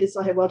point they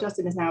decided, well,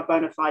 Justin is now a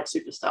bona fide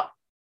superstar.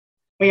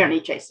 We don't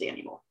need JC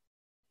anymore.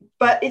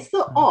 But it's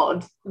still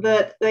odd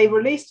that they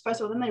released,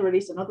 first of all, then they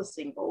released another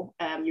single,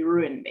 You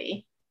Ruined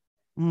Me,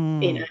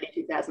 in early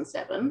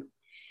 2007.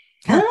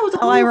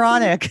 How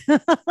ironic.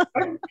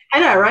 I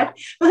know, right?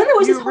 But then there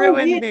was this whole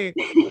weird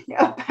me.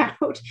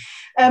 about.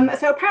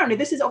 So apparently,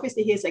 this is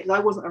obviously hearsay because I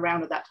wasn't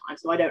around at that time,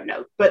 so I don't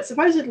know. But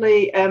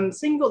supposedly,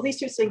 these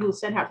two singles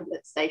sent out to the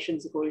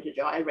stations, according to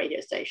Jai,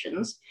 radio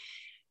stations.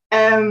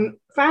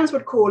 Fans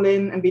would call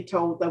in and be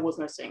told there was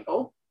no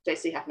single.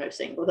 JC had no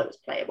single that was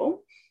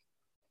playable.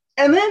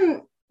 And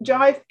then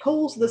Jive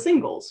pulls the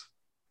singles,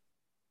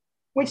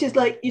 which is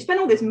like, you spend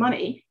all this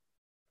money.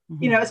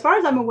 As far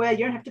as I'm aware, you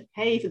don't have to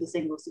pay for the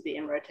singles to be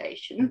in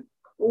rotation.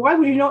 Why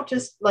would you not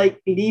just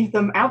like leave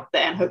them out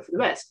there and hope for the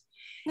best?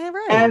 Yeah,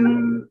 right.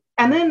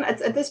 And then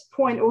at this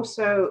point,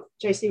 also,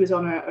 JC was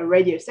on a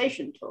radio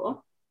station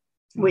tour,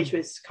 which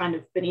was kind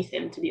of beneath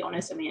him, to be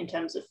honest. I mean, in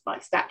terms of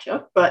like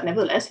stature, but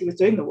nevertheless, he was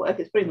doing the work,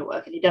 he was putting the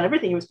work, and he'd done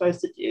everything he was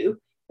supposed to do.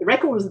 The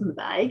record was in the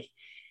bag.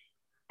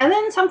 And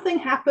then something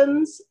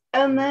happens,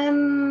 and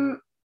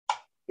then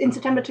in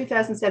September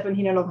 2007,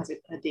 he no longer has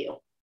a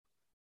deal.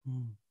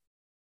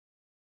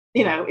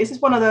 It's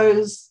just one of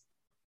those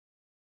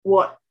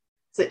what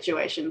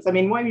situations. I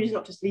mean, why would you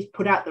not just at least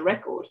put out the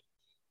record?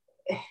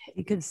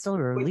 You could still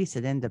release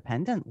it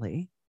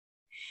independently.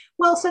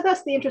 Well, so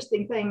that's the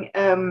interesting thing.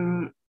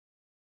 And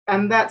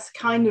that's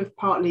kind of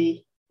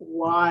partly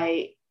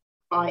why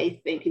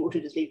I think people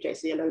should just leave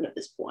JC alone at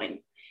this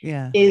point.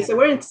 Yeah. So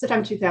we're in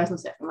September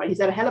 2007, right?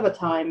 He's had a hell of a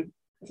time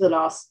for the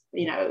last,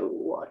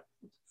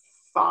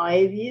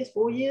 5 years,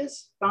 4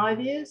 years, 5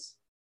 years?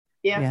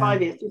 Yeah,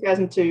 5 years,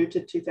 2002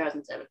 to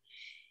 2007.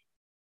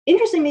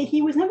 Interestingly,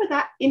 he was never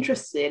that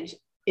interested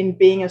in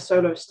being a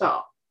solo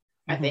star,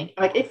 I think.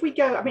 Like if we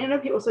go, I mean, I know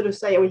people sort of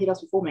say, oh, he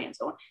does performing and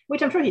so on,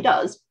 which I'm sure he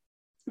does.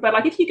 But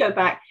like if you go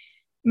back,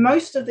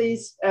 most of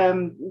these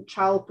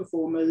child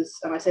performers,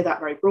 and I say that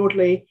very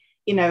broadly,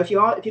 if you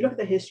look at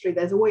the history,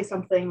 there's always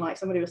something like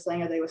somebody was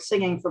saying, they were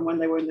singing from when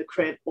they were in the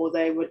crib, or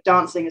they were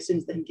dancing as soon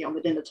as they can get on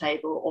the dinner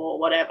table, or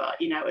whatever.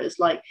 It was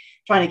like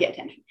trying to get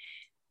attention.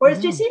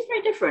 Whereas JC is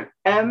very different,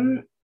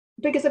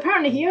 because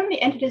apparently he only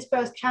entered his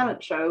first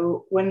talent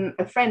show when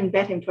a friend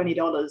bet him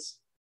 $20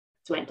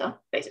 to enter,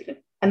 basically,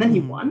 and then he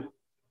won.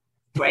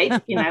 Great,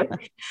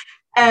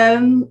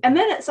 And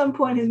then at some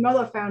point, his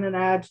mother found an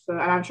ad for,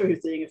 and I'm sure he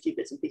was doing a few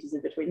bits and pieces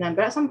in between them,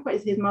 but at some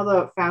point, his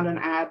mother found an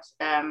ad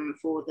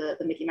for the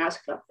Mickey Mouse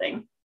Club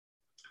thing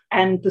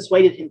and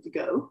persuaded him to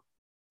go,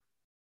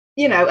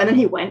 and then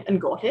he went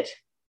and got it.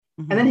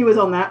 And then he was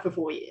on that for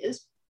 4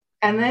 years.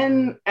 And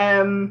then,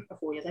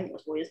 4 years, I think it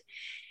was 4 years.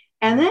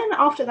 And then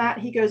after that,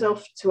 he goes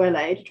off to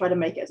LA to try to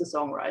make it as a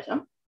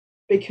songwriter,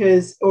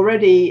 because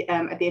already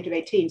at the age of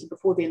 18, so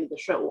before the end of the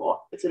show, or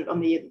sort of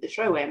on the year that the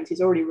show ends,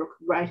 he's already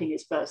writing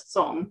his first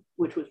song,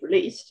 which was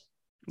released.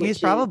 He's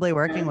probably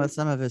working with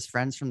some of his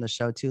friends from the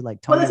show too,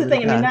 like Tony. Well, that's the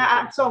thing. I mean,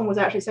 that song was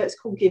actually, so it's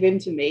called Give In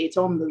To Me. It's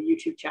on the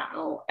YouTube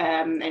channel,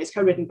 and it's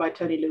co-written by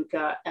Tony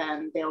Luca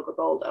and Dale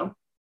Gaboldo,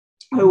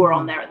 who were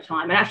on there at the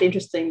time. And actually,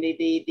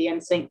 interestingly, the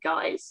NSYNC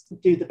guys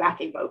do the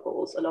backing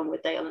vocals along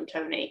with Dale and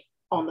Tony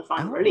on the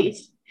final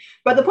release.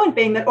 But the point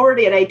being that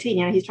already at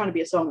 18, he's trying to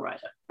be a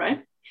songwriter,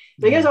 right?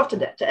 So he goes off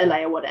to LA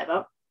or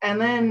whatever, and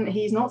then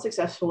he's not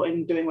successful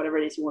in doing whatever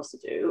it is he wants to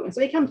do. And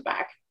so he comes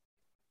back,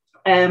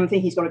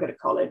 thinking he's got to go to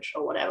college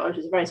or whatever, which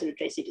is a very sort of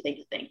JC to think,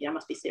 I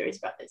must be serious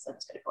about this,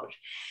 let's go to college.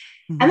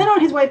 And then on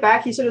his way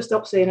back, he sort of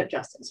stops in at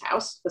Justin's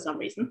house for some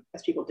reason,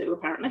 as people do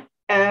apparently.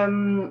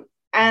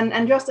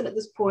 And Justin at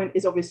this point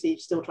is obviously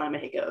still trying to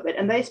make a go of it.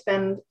 And they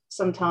spend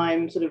some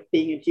time sort of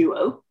being a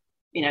duo,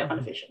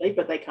 unofficially,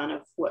 but they kind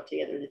of work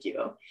together as a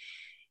duo.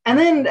 And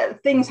then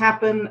things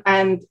happen,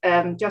 and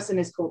Justin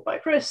is called by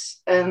Chris,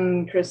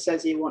 and Chris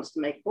says he wants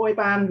to make a boy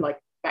band, like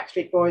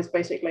Backstreet Boys,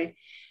 basically,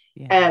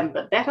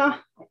 but better,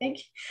 I think.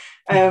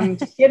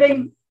 Just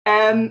kidding.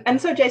 And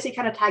so JC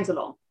kind of tags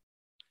along.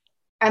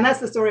 And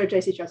that's the story of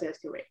JC Chasez's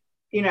career.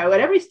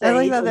 At every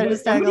stage,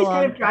 somebody's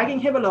kind of dragging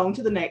him along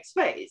to the next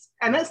phase.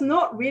 And that's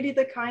not really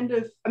the kind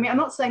of, I mean, I'm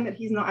not saying that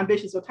he's not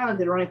ambitious or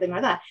talented or anything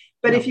like that,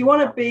 but if you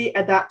want to be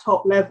at that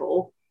top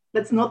level,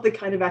 that's not the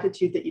kind of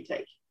attitude that you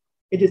take.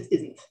 It just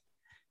isn't.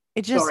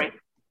 It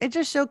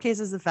just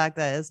showcases the fact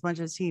that as much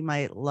as he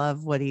might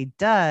love what he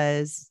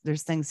does,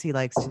 there's things he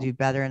likes to do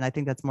better. And I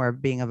think that's more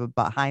of being of a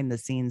behind the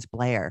scenes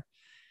player.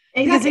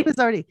 Because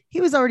Exactly.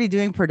 he was already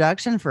doing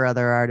production for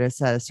other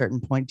artists at a certain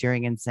point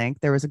during NSYNC.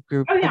 There was a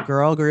group, Oh a yeah.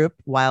 girl group,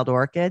 Wild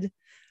Orchid,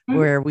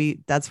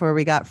 Mhm. that's where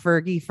we got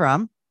Fergie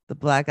from, the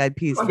Black Eyed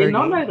Peas I did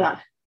not Fergie. know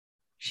that.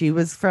 She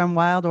was from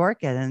Wild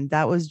Orchid, and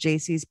that was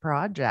JC's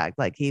project.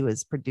 Like he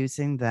was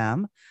producing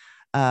them.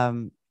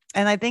 Um,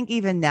 and I think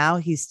even now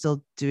he's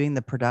still doing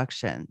the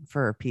production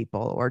for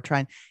people or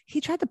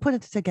he tried to put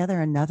it together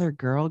another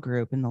girl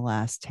group in the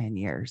last 10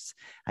 years.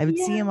 I would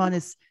see Yeah.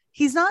 him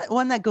he's not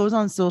one that goes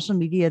on social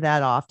media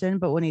that often,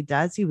 but when he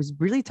does, he was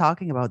really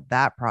talking about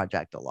that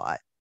project a lot.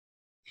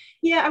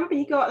 Yeah, I remember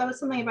there was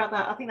something about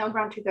that. I think that was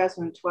around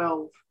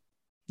 2012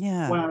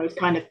 Yeah. when I was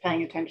kind of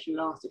paying attention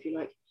last, if you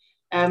like.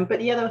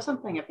 But yeah, there was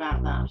something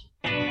about that.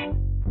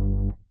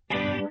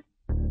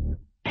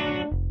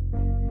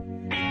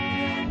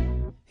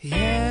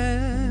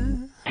 Yeah.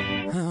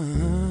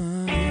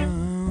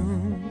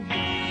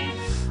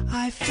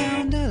 I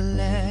found a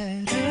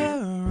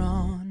letter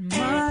on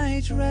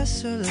my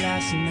dresser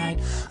last night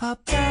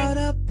about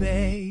a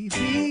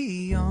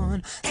baby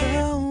on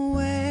the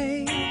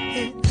way.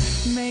 It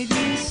made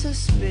me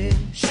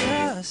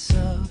suspicious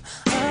of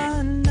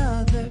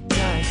another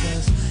guy,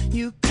 'cause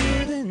you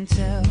couldn't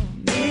tell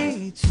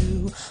me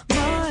to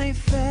my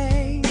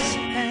face.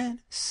 And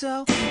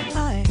so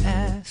I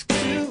asked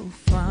to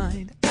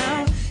find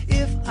out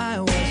if I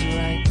was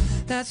right.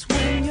 That's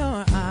when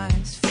your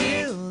eyes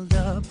filled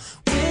up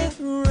with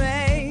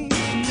rage.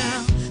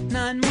 Now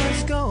 9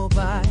 months go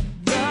by,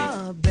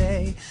 the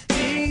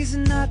baby's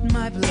not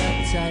my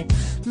blood type.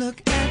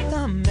 Look at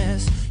the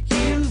mess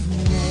you've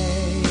made.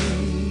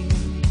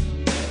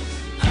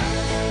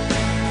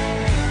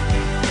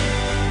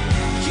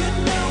 You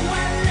know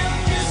I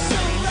love you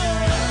so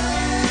much.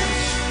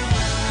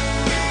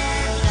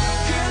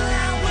 Girl,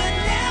 I would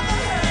never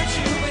hurt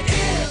you, but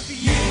if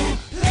you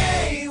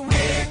play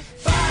with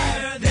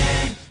fire,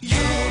 then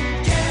you'll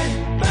get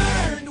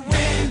burned.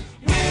 When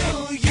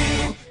will you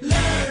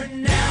learn?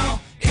 Now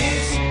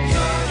it's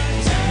your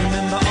turn.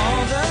 Remember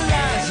all the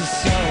lies you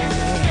sold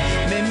me,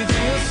 made me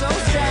feel so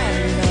sad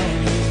and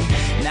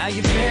lonely. Now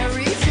your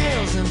fairy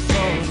tales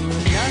unfolding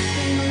with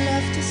nothing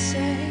left to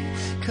say,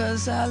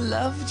 'cause I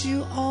loved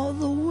you all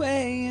the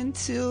way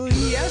until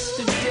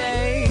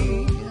yesterday.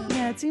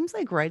 Yeah, it seems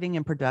like writing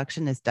and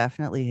production is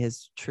definitely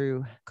his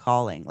true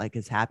calling, like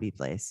his happy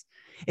place.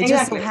 It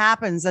just so Exactly.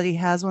 happens that he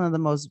has one of the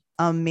most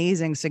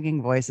amazing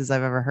singing voices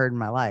I've ever heard in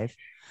my life.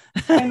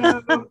 I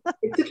know.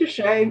 It's such a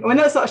shame. Well,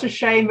 not such a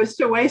shame, but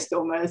such a waste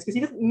almost, because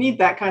he doesn't need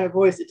that kind of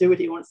voice to do what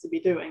he wants to be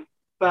doing.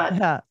 But,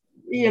 Yeah.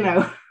 you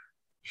know,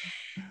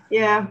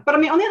 yeah. But I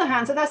mean, on the other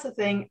hand, so that's the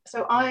thing.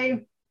 So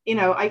I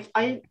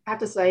have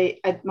to say,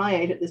 at my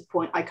age at this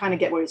point, I kind of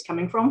get where he's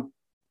coming from,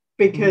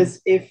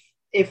 because if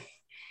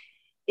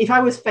I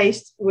was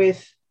faced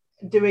with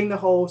doing the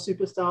whole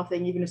superstar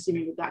thing, even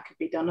assuming that that could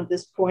be done at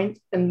this point,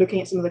 and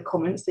looking at some of the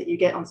comments that you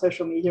get on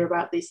social media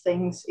about these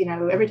things,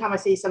 every time I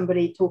see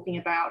somebody talking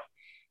about,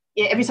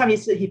 every time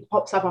he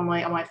pops up on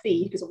my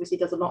feed, because obviously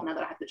he does a lot now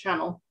that I have the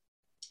channel,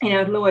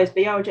 it'll always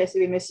be, oh, JC,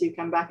 we miss you,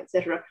 come back,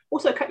 etc.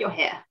 Also, cut your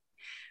hair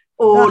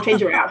or change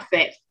your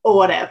outfit or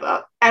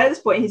whatever. And at this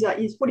point,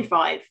 he's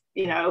 45.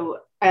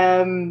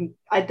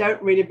 I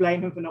don't really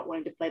blame him for not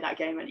wanting to play that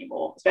game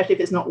anymore, especially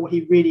if it's not what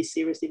he really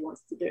seriously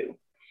wants to do.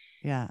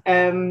 Yeah.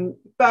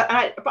 But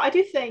I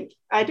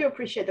do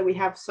appreciate that we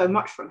have so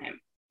much from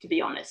him, to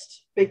be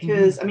honest,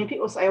 because I mean,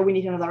 people say, oh, we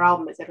need another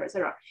album, etc.,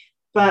 etc.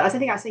 But I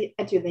think I said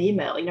to you in the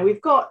email,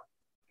 we've got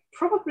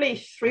probably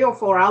 3 or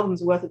 4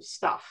 albums worth of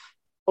stuff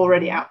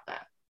already out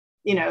there.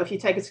 If you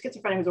take a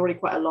Schizophrenic, was already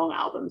quite a long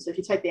album, so if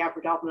you take the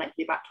average album length,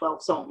 be about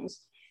 12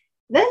 songs,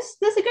 there's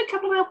a good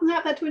couple of albums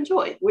out there to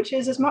enjoy, which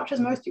is as much as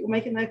most people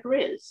make in their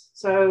careers.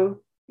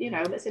 So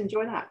let's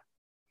enjoy that.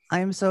 I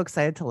am so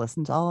excited to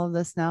listen to all of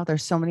this now.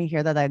 There's so many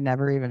here that I've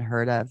never even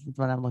heard of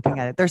when I'm looking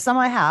at it. There's some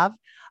I have.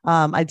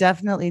 I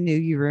definitely knew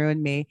You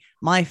Ruined Me.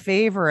 My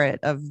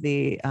favorite of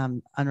the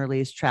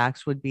unreleased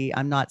tracks would be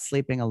I'm Not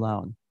Sleeping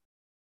Alone.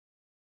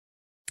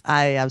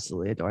 I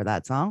absolutely adore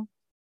that song.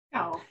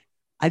 Oh.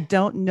 I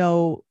don't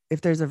know if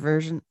there's a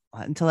version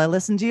until I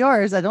listen to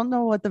yours. I don't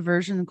know what the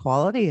version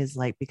quality is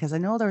like, because I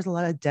know there's a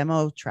lot of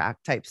demo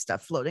track type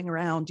stuff floating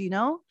around,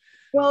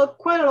 Well,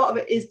 quite a lot of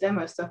it is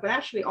demo stuff, but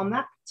actually on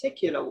that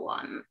particular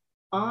one,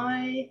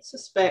 I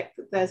suspect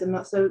that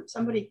so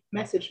somebody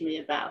messaged me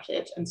about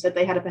it and said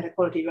they had a better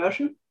quality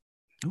version.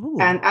 Ooh.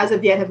 And as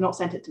of yet have not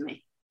sent it to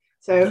me.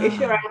 So if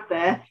you're out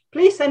there,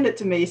 please send it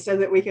to me so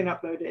that we can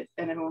upload it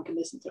and everyone can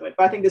listen to it.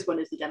 But I think this one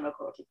is the demo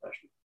quality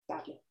version,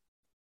 sadly.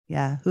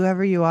 Yeah,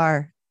 whoever you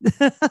are,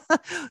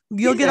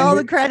 you'll get all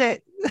the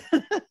credit.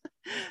 I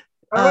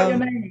wrote your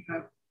name.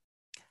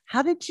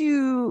 How did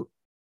you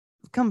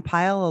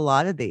compile a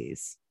lot of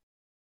these?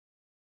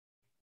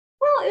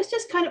 Well, it's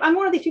just I'm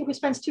one of these people who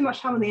spends too much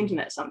time on the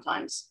internet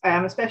sometimes,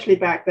 especially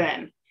back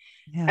then.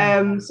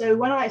 Yeah. So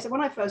when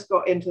I first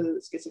got into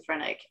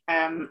Schizophrenic,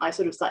 I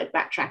sort of started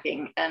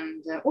backtracking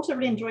and also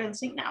really enjoy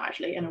NSYNC now,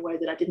 actually, in a way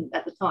that I didn't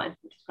at the time,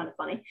 which is kind of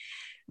funny.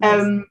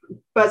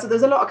 But so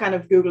there's a lot of kind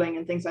of Googling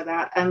and things like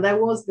that. And there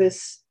was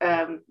this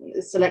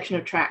selection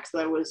of tracks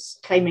that was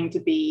claiming to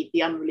be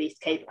the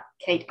unreleased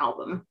Kate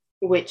album,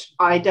 which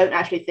I don't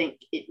actually think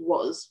it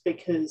was,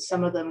 because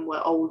some of them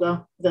were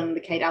older than the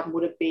Kate album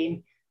would have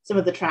been. Some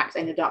of the tracks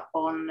ended up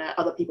on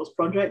other people's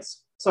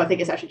projects. So I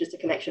think it's actually just a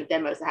collection of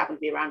demos that happened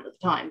to be around at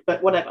the time.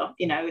 But whatever,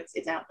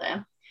 it's out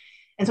there.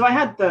 And so I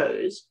had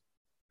those.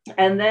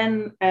 And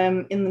then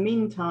in the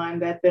meantime,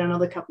 there have been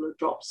another couple of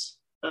drops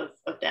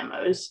of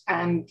demos.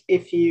 And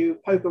if you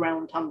poke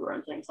around Tumblr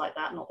and things like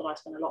that, not that I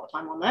spend a lot of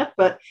time on there,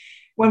 but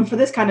when for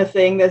this kind of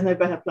thing, there's no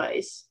better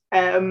place.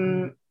 I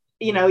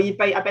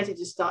basically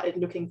just started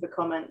looking for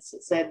comments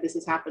that said this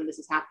has happened,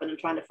 and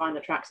trying to find the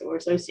tracks that were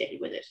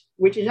associated with it,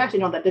 which is actually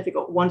not that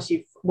difficult once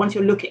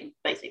you're looking,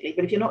 basically.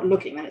 But if you're not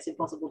looking, then it's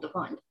impossible to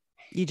find.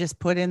 You just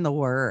put in the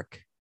work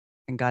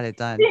and got it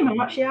done. Pretty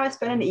much, yeah. I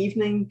spent an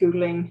evening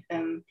Googling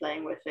and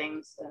playing with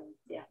things, and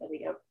yeah, there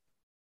we go.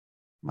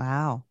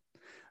 Wow.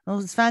 Well,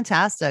 it's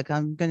fantastic.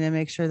 I'm going to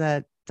make sure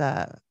that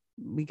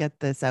we get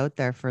this out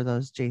there for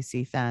those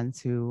JC fans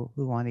who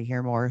want to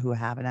hear more, who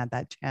haven't had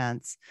that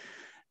chance.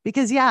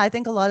 Because, yeah, I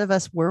think a lot of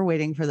us were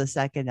waiting for the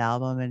second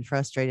album and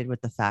frustrated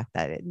with the fact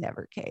that it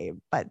never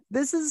came. But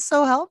this is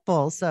so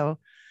helpful. So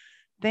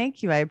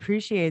thank you. I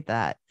appreciate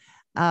that.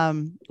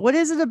 What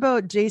is it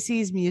about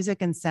JC's music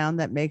and sound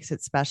that makes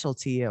it special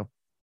to you?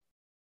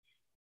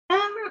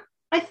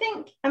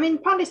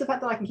 Partly it's the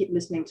fact that I can keep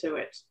listening to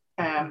it.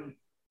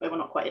 Well,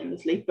 not quite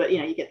endlessly, but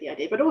you get the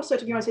idea. But also,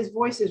 to be honest, his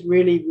voice is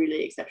really,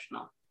 really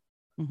exceptional.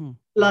 Mm-hmm.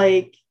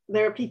 Like,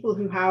 there are people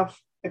who have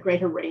a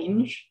greater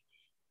range,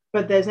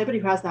 but there's nobody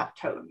who has that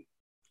tone.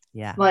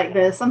 Yeah. Like,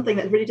 there's something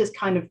that really just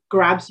kind of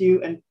grabs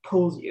you and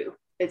pulls you.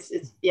 It's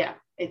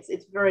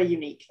very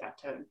unique,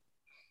 that tone.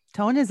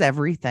 Tone is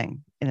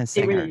everything in a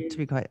singer, really, to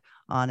be quite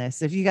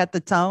honest. If you got the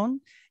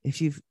tone,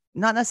 if you've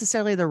not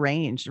necessarily the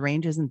range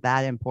isn't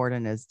that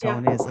important as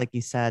tone is, like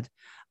you said.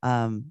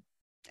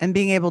 And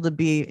being able to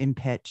be in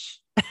pitch.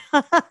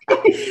 Well,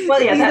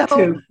 yeah, that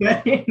too.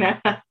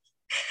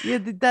 Yeah,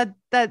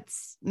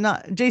 that's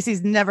not,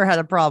 JC's never had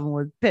a problem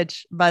with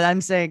pitch, but I'm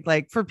saying,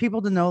 like, for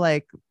people to know,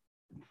 like,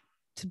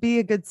 to be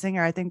a good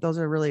singer, I think those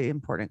are really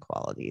important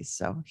qualities.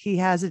 So he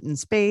has it in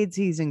spades.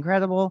 He's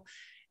incredible.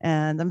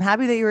 And I'm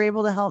happy that you were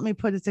able to help me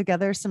put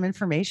together some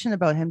information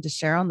about him to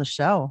share on the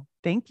show.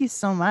 Thank you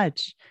so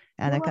much,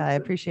 Annika. I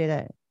appreciate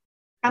it.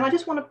 And I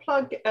just want to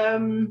plug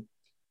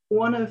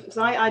because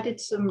I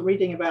did some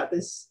reading about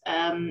this,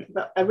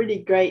 but a really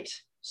great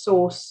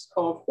source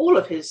of all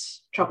of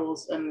his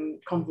troubles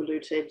and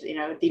convoluted,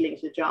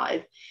 dealings with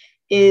jive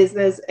is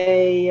there's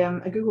a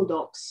Google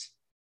Docs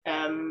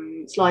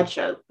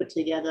slideshow put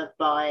together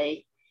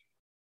by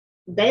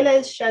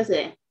Belez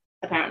Shazé,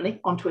 apparently,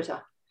 on Twitter.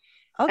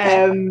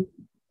 Okay.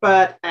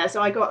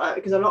 So I got,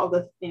 because a lot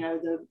of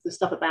the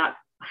stuff about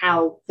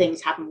how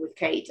things happen with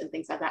Kate and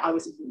things like that, I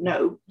didn't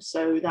know.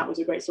 So that was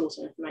a great source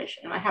of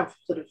information. And I have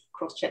sort of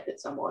cross-checked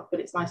it somewhat, but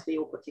it's nicely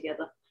all put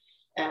together.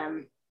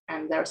 And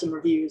there are some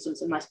reviews and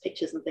some nice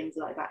pictures and things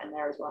like that in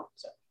there as well.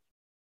 So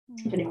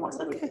if anyone wants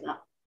to look at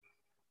that.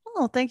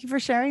 Oh, thank you for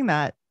sharing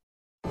that.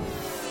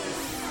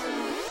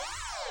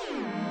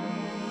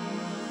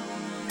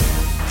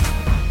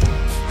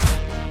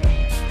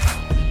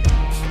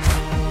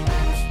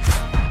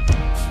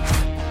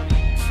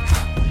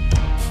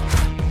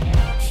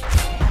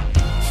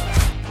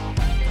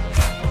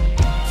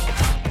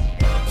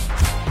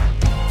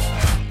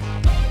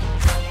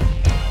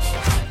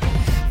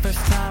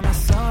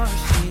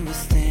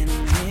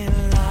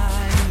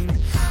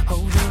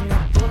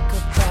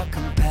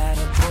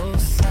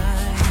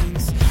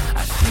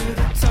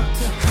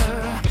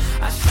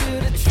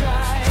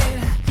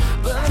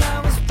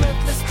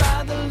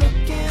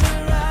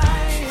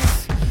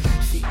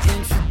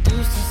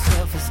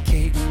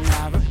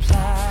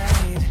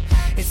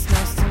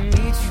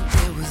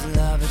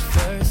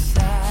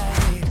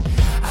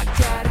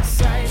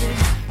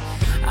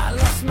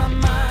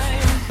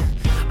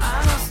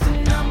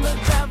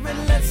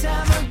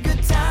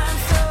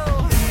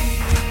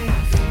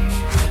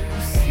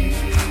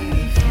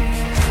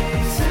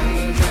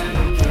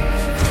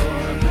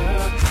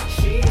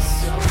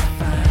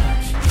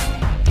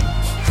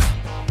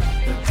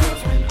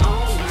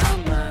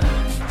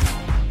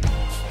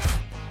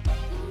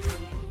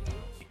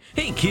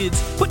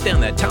 Kids, put down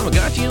that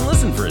Tamagotchi and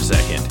listen for a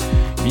second.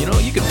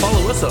 You can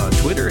follow us on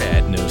Twitter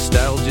at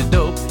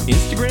NostalgiaDope,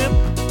 Instagram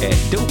at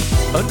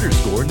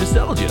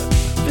dope_nostalgia.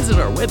 Visit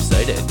our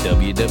website at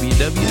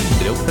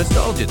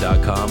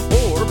www.dopenostalgia.com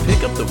or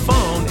pick up the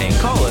phone and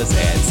call us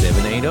at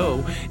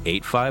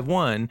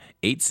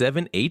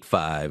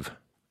 780-851-8785.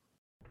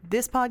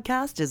 This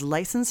podcast is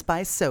licensed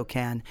by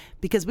SOCAN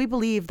because we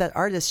believe that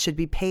artists should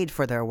be paid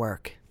for their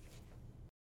work.